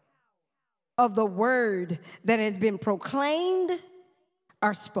power of the word that has been proclaimed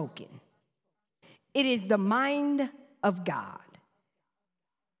or spoken. It is the mind of God.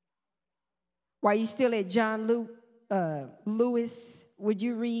 While you still at John Lewis, would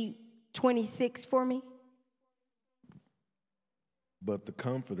you read 26 for me? But the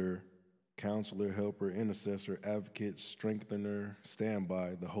Comforter, Counselor, Helper, Intercessor, Advocate, Strengthener,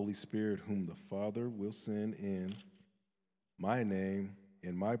 Standby, the Holy Spirit, whom the Father will send in my name,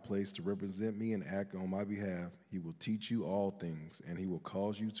 in my place, to represent me and act on my behalf. He will teach you all things, and he will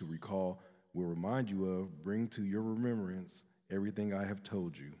cause you to recall, will remind you of, bring to your remembrance everything I have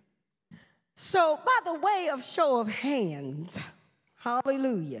told you. So, by the way of show of hands,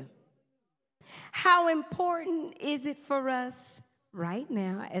 hallelujah, how important is it for us right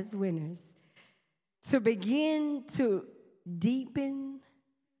now as winners to begin to deepen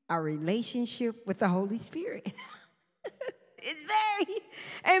our relationship with the Holy Spirit. It's very,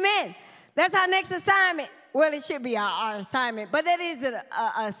 amen. That's our next assignment. Well, it should be our assignment, but that is an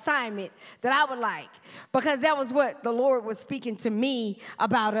assignment that I would like, because that was what the Lord was speaking to me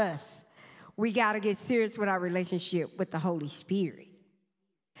about us. We got to get serious with our relationship with the Holy Spirit.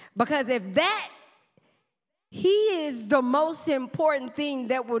 Because if that, He is the most important thing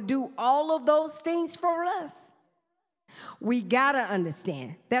that will do all of those things for us. We got to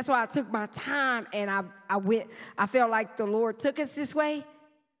understand. That's why I took my time and I felt like the Lord took us this way.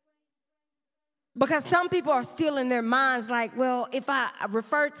 Because some people are still in their minds like, well, if I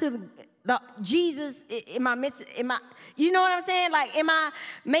refer to the Jesus, am I missing? You know what I'm saying? Like, am I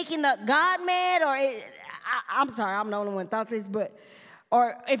making the God mad? Or I'm sorry, I'm the only one that thought this, but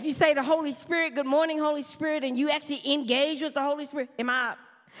or if you say the Holy Spirit, good morning, Holy Spirit, and you actually engage with the Holy Spirit, am I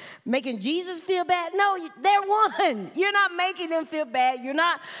making Jesus feel bad? No, they're one. You're not making them feel bad. You're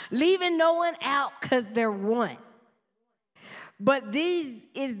not leaving no one out because they're one. But these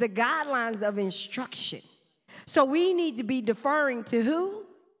is the guidelines of instruction. So we need to be deferring to who?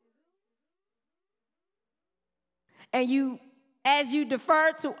 And as you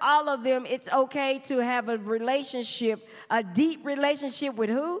defer to all of them, it's okay to have a relationship, a deep relationship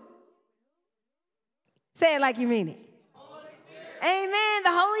with who? Say it like you mean it. Holy Spirit. Amen, the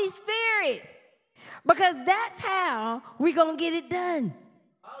Holy Spirit. Because that's how we're going to get it done.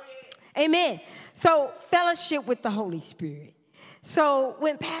 Oh, yeah. Amen. So fellowship with the Holy Spirit. So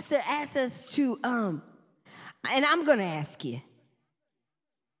when Pastor asks us to, and I'm going to ask you,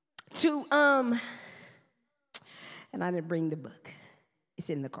 to, and I didn't bring the book.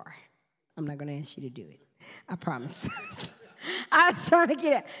 It's in the car. I'm not going to ask you to do it. I promise. I was trying to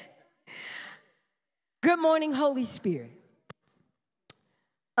get it. Good morning, Holy Spirit.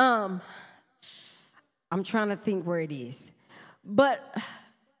 I'm trying to think where it is. But,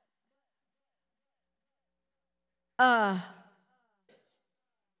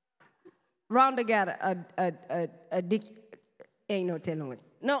 Rhonda got a dick. Ain't no telling what.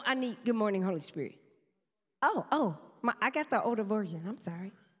 No, I need good morning, Holy Spirit. Oh, I got the older version. I'm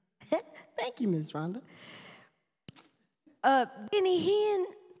sorry. Thank you, Miss Rhonda. Benny Hinn,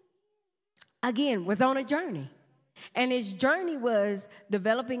 again, was on a journey. And his journey was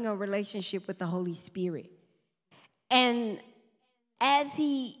developing a relationship with the Holy Spirit. And as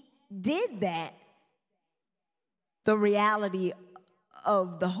he did that, the reality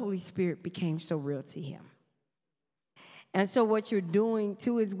of the Holy Spirit became so real to him. And so what you're doing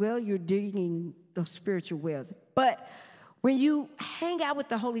too as well, you're digging those spiritual wells. But when you hang out with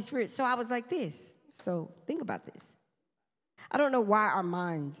the Holy Spirit, so I was like this. So think about this. I don't know why our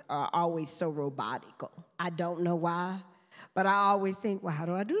minds are always so robotical. I don't know why, but I always think, well, how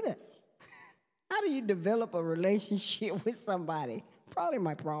do I do that? How do you develop a relationship with somebody? Probably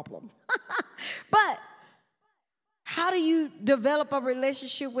my problem. But how do you develop a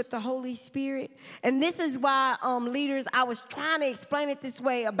relationship with the Holy Spirit? And this is why, leaders, I was trying to explain it this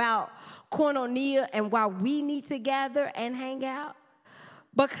way about koinonia and why we need to gather and hang out.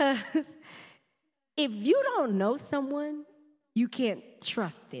 Because if you don't know someone, you can't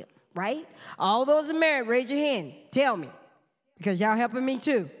trust them, right? All those are married, raise your hand. Tell me, because y'all helping me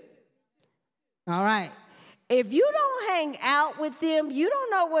too. All right. If you don't hang out with them, you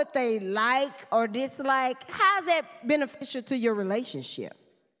don't know what they like or dislike. How's that beneficial to your relationship?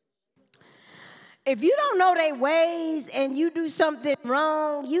 If you don't know their ways and you do something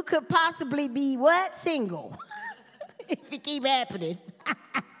wrong, you could possibly be what? Single. If it keep happening.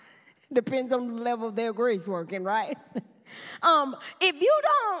 Depends on the level of their grace working, right? If you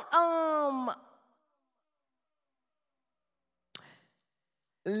don't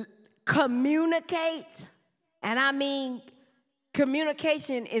communicate, and I mean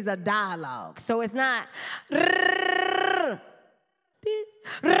communication is a dialogue. So it's not,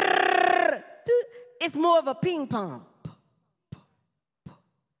 it's more of a ping pong.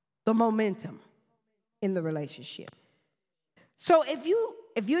 The momentum in the relationship. So if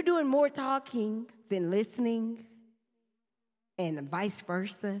you're doing more talking than listening, and vice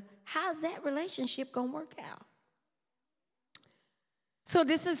versa, how's that relationship going to work out? So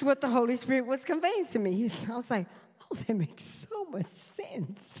this is what the Holy Spirit was conveying to me. I was like, oh, that makes so much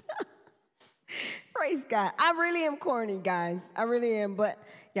sense. Praise God. I really am corny, guys. I really am. But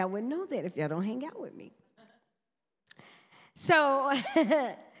y'all wouldn't know that if y'all don't hang out with me. So,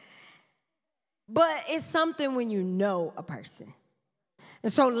 but it's something when you know a person.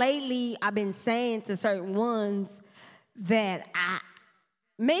 And so lately, I've been saying to certain ones that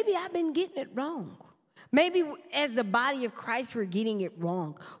maybe I've been getting it wrong. Maybe as the body of Christ, we're getting it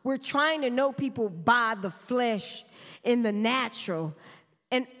wrong. We're trying to know people by the flesh in the natural.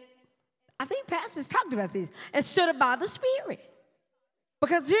 And I think pastors talked about this, instead of by the Spirit.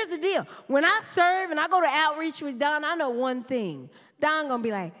 Because here's the deal. When I serve and I go to outreach with Don, I know one thing. Don going to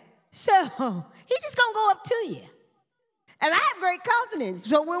be like, so he just going to go up to you. And I have great confidence.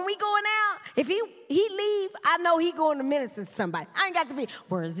 So when we going out, if he leave, I know he going to minister to somebody. I ain't got to be,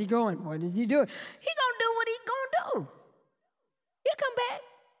 where is he going? What is he doing? He going to do what he going to do. He'll come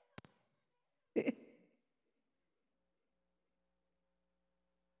back.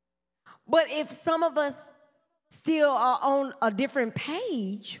 But if some of us still are on a different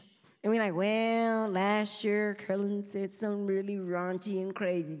page, and we're like, well, last year, Curlin said something really raunchy and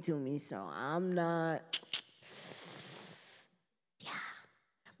crazy to me, so I'm not...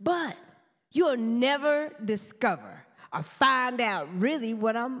 But you'll never discover or find out really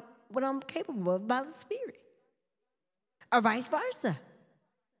what I'm capable of by the Spirit. Or vice versa.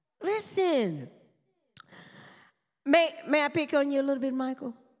 Listen. May I pick on you a little bit,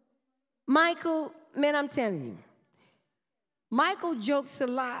 Michael? Michael, man, I'm telling you. Michael jokes a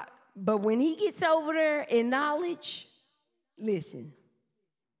lot, but when he gets over there in knowledge, listen,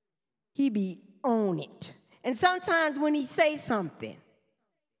 he be on it. And sometimes when he say something,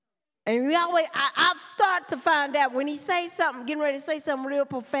 and we always, I've started to find out when he says something, getting ready to say something real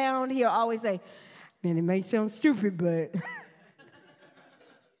profound, he'll always say, man, it may sound stupid, but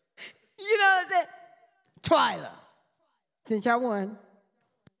you know what I'm saying? Twyla, since y'all won.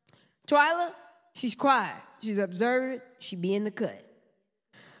 Twyla, she's quiet. She's observant. She be in the cut.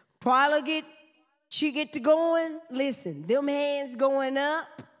 Twyla get to going. Listen, them hands going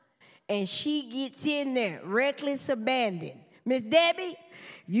up, and she gets in there, reckless abandon. Miss Debbie,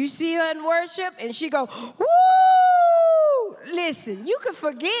 you see her in worship, and she go, woo! Listen, you can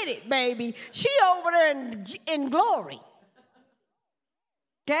forget it, baby. She over there in glory.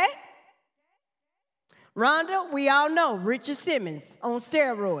 Okay? Rhonda, we all know, Richard Simmons on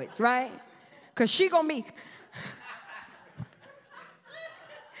steroids, right? Because she going to be... in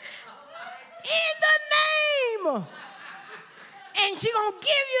the name! And she going to give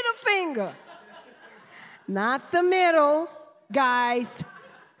you the finger. Not the middle, guys.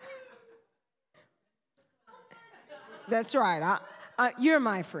 That's right. You're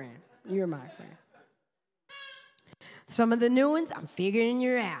my friend. You're my friend. Some of the new ones, I'm figuring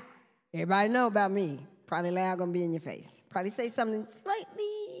you out. Everybody know about me. Probably loud gonna be in your face. Probably say something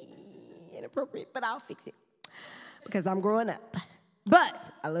slightly inappropriate, but I'll fix it because I'm growing up.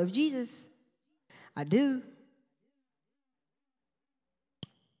 But I love Jesus. I do.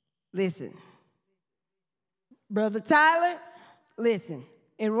 Listen, Brother Tyler, listen.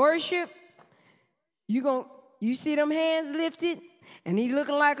 In worship, you see them hands lifted, and he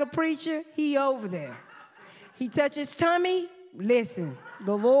looking like a preacher, he over there. He touch his tummy, listen,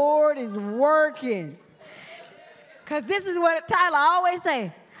 the Lord is working. Because this is what Tyler always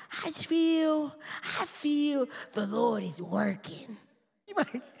say, I feel the Lord is working. You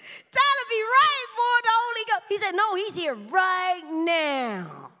like, Tyler be right, boy, the Holy Ghost. He said, no, he's here right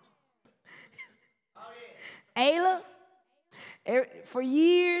now. Ayla, for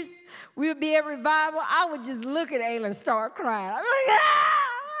years, we would be at revival. I would just look at Ayla and start crying. I'd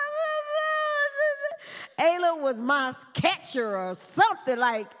be like, Ayla was my catcher or something.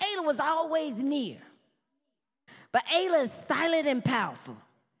 Like, Ayla was always near. But Ayla is silent and powerful.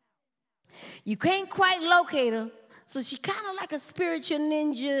 You can't quite locate her, so she's kind of like a spiritual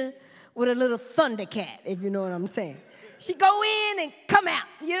ninja with a little thundercat, if you know what I'm saying. She go in and come out,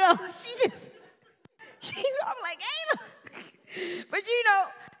 you know. I'm like, Ayla. But you know,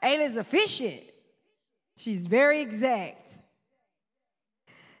 Ayla's efficient. She's very exact.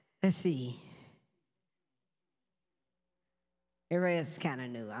 Let's see. Everybody else is kind of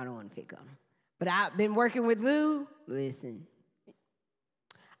new. I don't want to pick on them. But I've been working with Lou. Listen.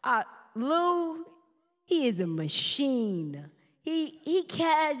 Lou, he is a machine. He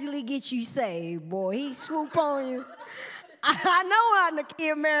casually gets you saved, boy. He swoop on you. I know how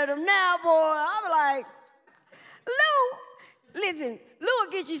Nakia married him now, boy. I'm like, Lou, listen, Lou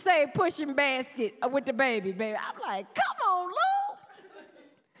will get you saved pushing basket with the baby. I'm like, come on, Lou.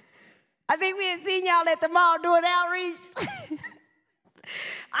 I think we had seen y'all at the mall doing outreach.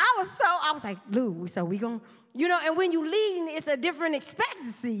 I was like, Lou, so we gonna, you know, and when you leading, it's a different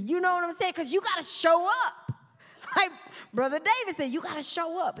expectancy. You know what I'm saying? Because you got to show up. Like Brother David said, you got to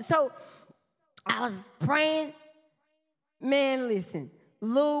show up. So I was praying. Man, listen,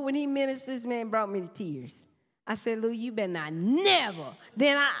 Lou, when he ministers, man, brought me to tears. I said, Lou, you better not never.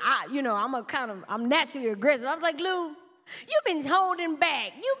 Then I'm naturally aggressive. I was like, Lou, You've been holding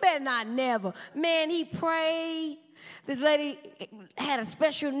back. You better not never. Man, he prayed. This lady had a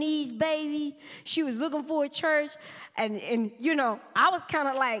special needs baby. She was looking for a church. And you know, I was kind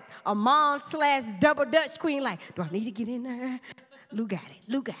of like a mom / double Dutch queen. Like, do I need to get in there? Lou got it.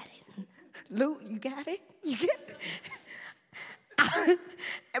 Lou got it. Lou, you got it? You got it?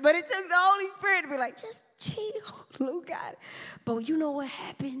 But it took the Holy Spirit to be like, just chill. Lou got it. But you know what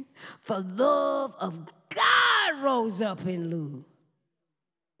happened? The love of God rose up in Lou.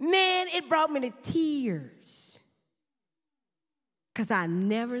 Man, it brought me to tears. Because I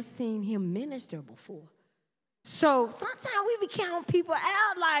never seen him minister before. So sometimes we be counting people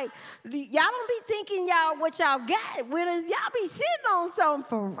out like, y'all don't be thinking y'all what y'all got with us. Y'all be sitting on something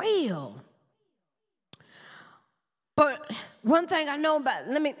for real. But one thing I know about,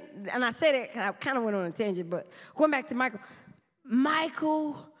 and I said it, I kind of went on a tangent, but going back to Michael.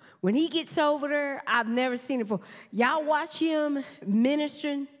 Michael, when he gets over there, I've never seen it before. Y'all watch him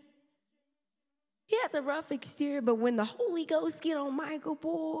ministering. He has a rough exterior, but when the Holy Ghost get on Michael,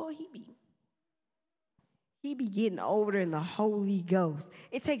 boy, he be getting over there in the Holy Ghost.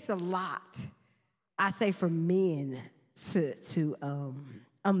 It takes a lot, I say, for men to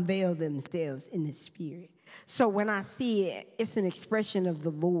unveil themselves in the Spirit. So when I see it, it's an expression of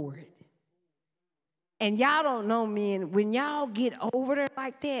the Lord. And y'all don't know, men, when y'all get over there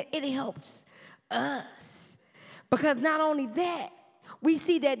like that, it helps us. Because not only that, we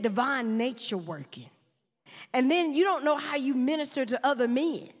see that divine nature working. And then you don't know how you minister to other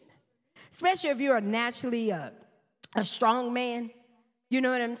men, especially if you're naturally a strong man. You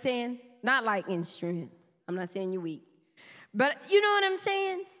know what I'm saying? Not like in strength. I'm not saying you're weak. But you know what I'm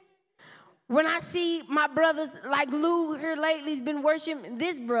saying? When I see my brothers, like Lou here lately has been worshiping,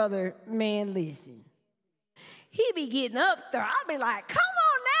 this brother, man, listen. He be getting up there. I'll be like, come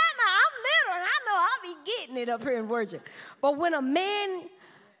on now, I'm little, and I know I'll be getting it up here in worship. But when a man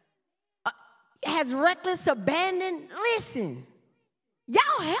has reckless abandon, listen,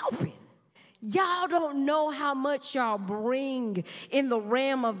 y'all helping. Y'all don't know how much y'all bring in the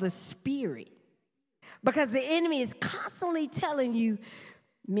realm of the Spirit. Because the enemy is constantly telling you,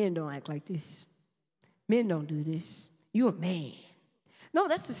 men don't act like this. Men don't do this. You're a man. No,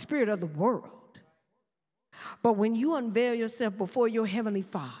 that's the spirit of the world. But when you unveil yourself before your Heavenly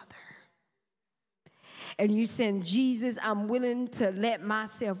Father and you send Jesus, I'm willing to let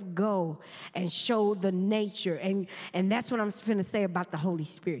myself go and show the nature. And that's what I'm finna say about the Holy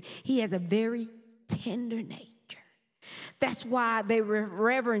Spirit. He has a very tender nature. That's why they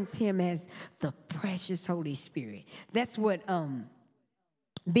reverence him as the precious Holy Spirit. That's what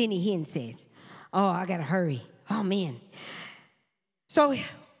Benny Hinn says. Oh, I got to hurry. Oh, man. So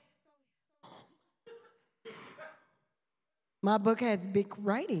my book has big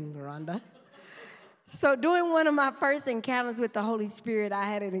writing, Rhonda. So during one of my first encounters with the Holy Spirit, I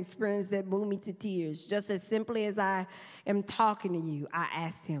had an experience that moved me to tears. Just as simply as I am talking to you, I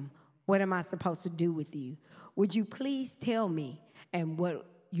asked him, what am I supposed to do with you? Would you please tell me and what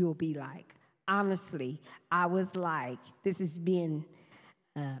you'll be like? Honestly, I was like, this is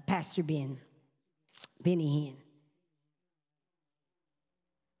Pastor Benny Hinn.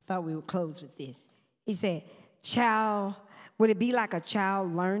 Thought we would close with this. He said, child, would it be like a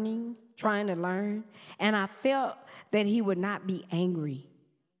child trying to learn? And I felt that he would not be angry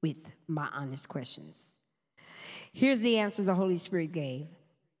with my honest questions. Here's the answer the Holy Spirit gave.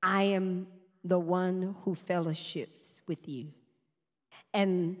 I am the one who fellowships with you.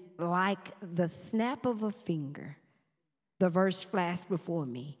 And like the snap of a finger, the verse flashed before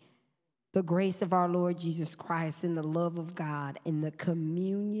me. The grace of our Lord Jesus Christ and the love of God and the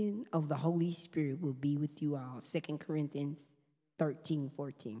communion of the Holy Spirit will be with you all. 2 Corinthians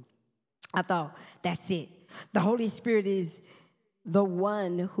 13:14. I thought, that's it. The Holy Spirit is the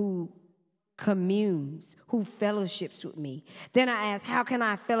one who communes, who fellowships with me. Then I asked, how can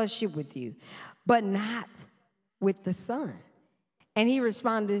I fellowship with you, but not with the Son? And he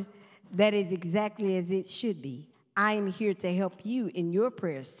responded, that is exactly as it should be. I am here to help you in your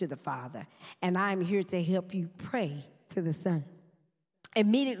prayers to the Father, and I am here to help you pray to the Son.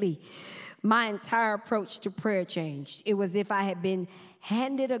 Immediately, my entire approach to prayer changed. It was as if I had been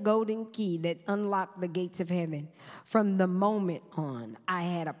handed a golden key that unlocked the gates of heaven. From the moment on, I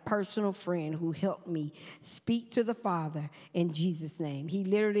had a personal friend who helped me speak to the Father in Jesus' name. He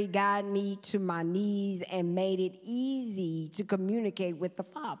literally guided me to my knees and made it easy to communicate with the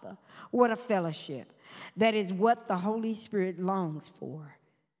Father. What a fellowship. That is what the Holy Spirit longs for,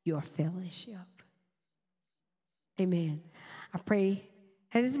 your fellowship. Amen. I pray,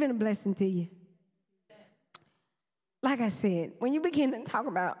 has this been a blessing to you? Like I said, when you begin to talk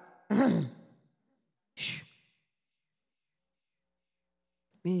about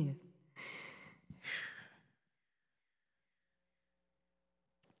Man.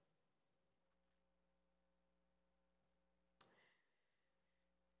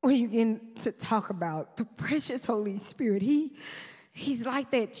 When you begin to talk about the precious Holy Spirit, he's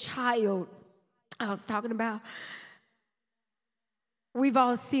like that child I was talking about. We've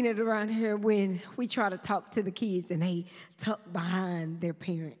all seen it around here when we try to talk to the kids and they tuck behind their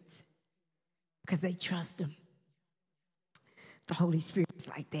parents because they trust them. The Holy Spirit is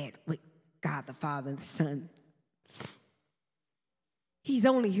like that with God the Father and the Son. He's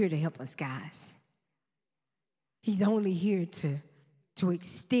only here to help us, guys. He's only here to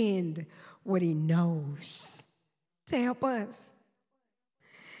extend what he knows to help us.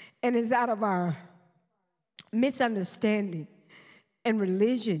 And it's out of our misunderstanding and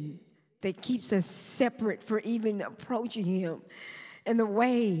religion that keeps us separate for even approaching him in the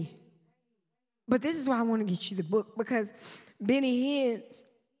way. But this is why I want to get you the book, because Benny Hinn's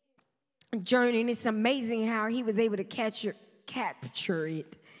journey, and it's amazing how he was able to capture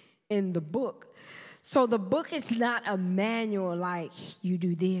it in the book. So the book is not a manual like you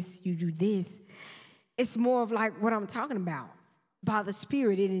do this, you do this. It's more of like what I'm talking about. By the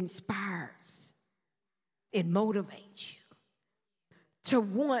Spirit, it inspires. It motivates you to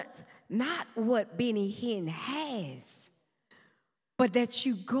want not what Benny Hinn has, but that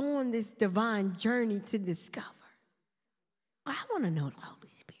you go on this divine journey to discover. I want to know the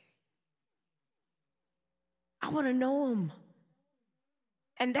Holy Spirit. I want to know him.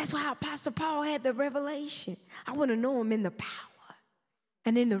 And that's why Apostle Paul had the revelation. I want to know him in the power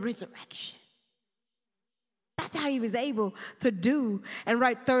and in the resurrection. That's how he was able to do and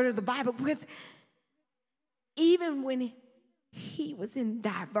write third of the Bible. Because even when he was in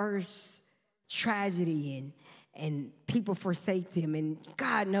diverse tragedy and people forsaked him, and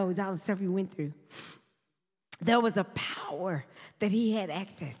God knows all the stuff he went through, there was a power that he had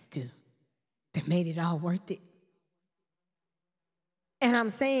access to that made it all worth it. And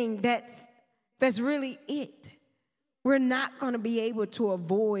I'm saying that's really it. We're not going to be able to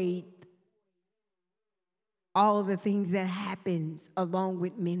avoid all the things that happens along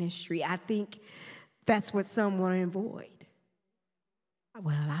with ministry. I think that's what some want to avoid.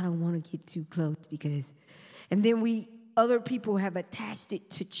 Well, I don't want to get too close because, and then other people have attached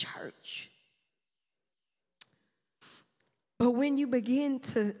it to church. But when you begin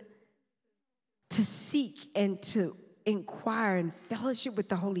to seek and to inquire and fellowship with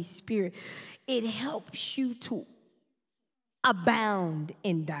the Holy Spirit, it helps you to abound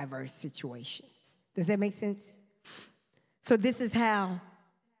in diverse situations. Does that make sense? So this is how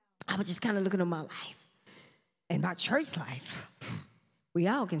I was just kind of looking at my life and my church life. We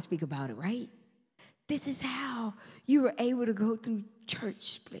all can speak about it, right? This is how you were able to go through church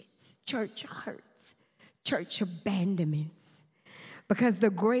splits, church hurts, church abandonments. Because the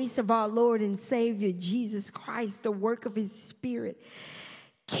grace of our Lord and Savior, Jesus Christ, the work of his Spirit,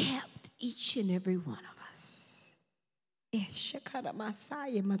 kept each and every one of us. And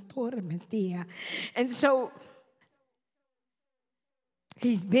so,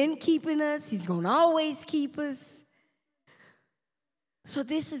 he's been keeping us. He's going to always keep us. So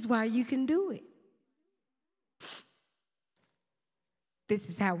this is why you can do it. This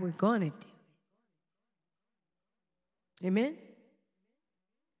is how we're going to do it. Amen?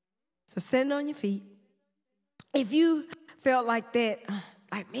 So stand on your feet. If you felt like that,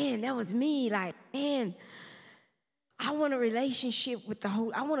 like, man, that was me. Like, man, I want a relationship with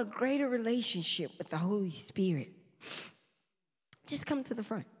I want a greater relationship with the Holy Spirit. Just come to the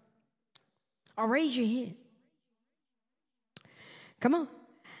front. Or raise your hand. Come on.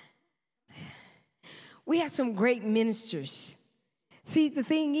 We have some great ministers. See, the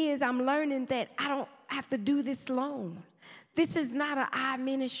thing is, I'm learning that I don't have to do this alone. This is not an I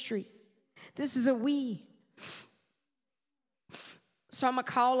ministry. This is a we. So I'm going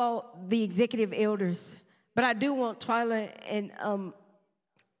to call out the executive elders. But I do want Twyla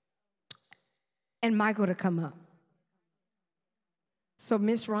and Michael to come up. So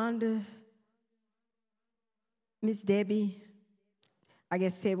Miss Rhonda, Miss Debbie, I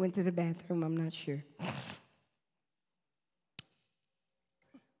guess Ted went to the bathroom, I'm not sure.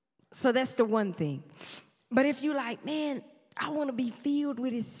 So that's the one thing. But if you're like, man, I want to be filled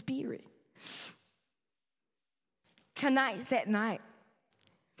with his Spirit, tonight's that night.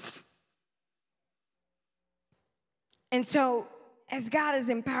 And so, as God has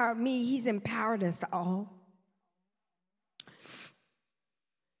empowered me, he's empowered us all.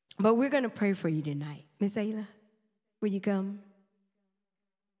 But we're going to pray for you tonight. Miss Ayla, will you come?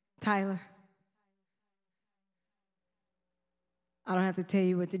 Tyler? I don't have to tell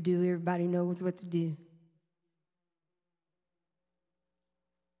you what to do. Everybody knows what to do.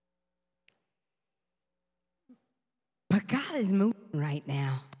 God is moving right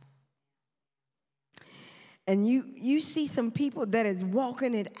now. And you see some people that is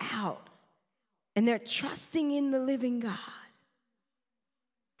walking it out, and they're trusting in the living God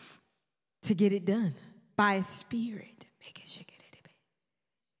to get it done by His Spirit.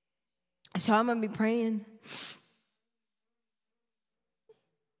 So I'm going to be praying.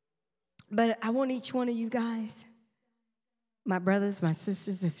 But I want each one of you guys, my brothers, my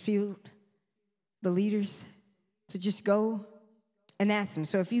sisters that's filled, the leaders, to just go and ask them.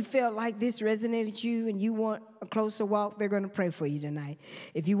 So if you felt like this resonated you and you want a closer walk, they're going to pray for you tonight.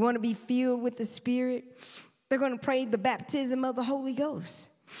 If you want to be filled with the Spirit, they're going to pray the baptism of the Holy Ghost.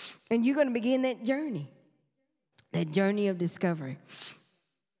 And you're going to begin that journey of discovery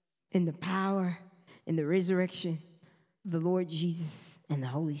in the power and the resurrection of the Lord Jesus and the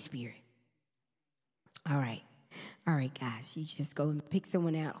Holy Spirit. All right, guys, you just go and pick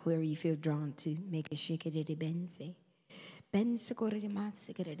someone out, whoever you feel drawn to. Make a shake it at bense. Bense gore de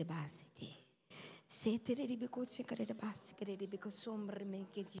manse gore de basite. Sete de bicose gore de basse gore de bicosombre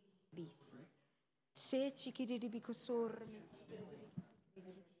make it bisi. Se chiki de bicosor.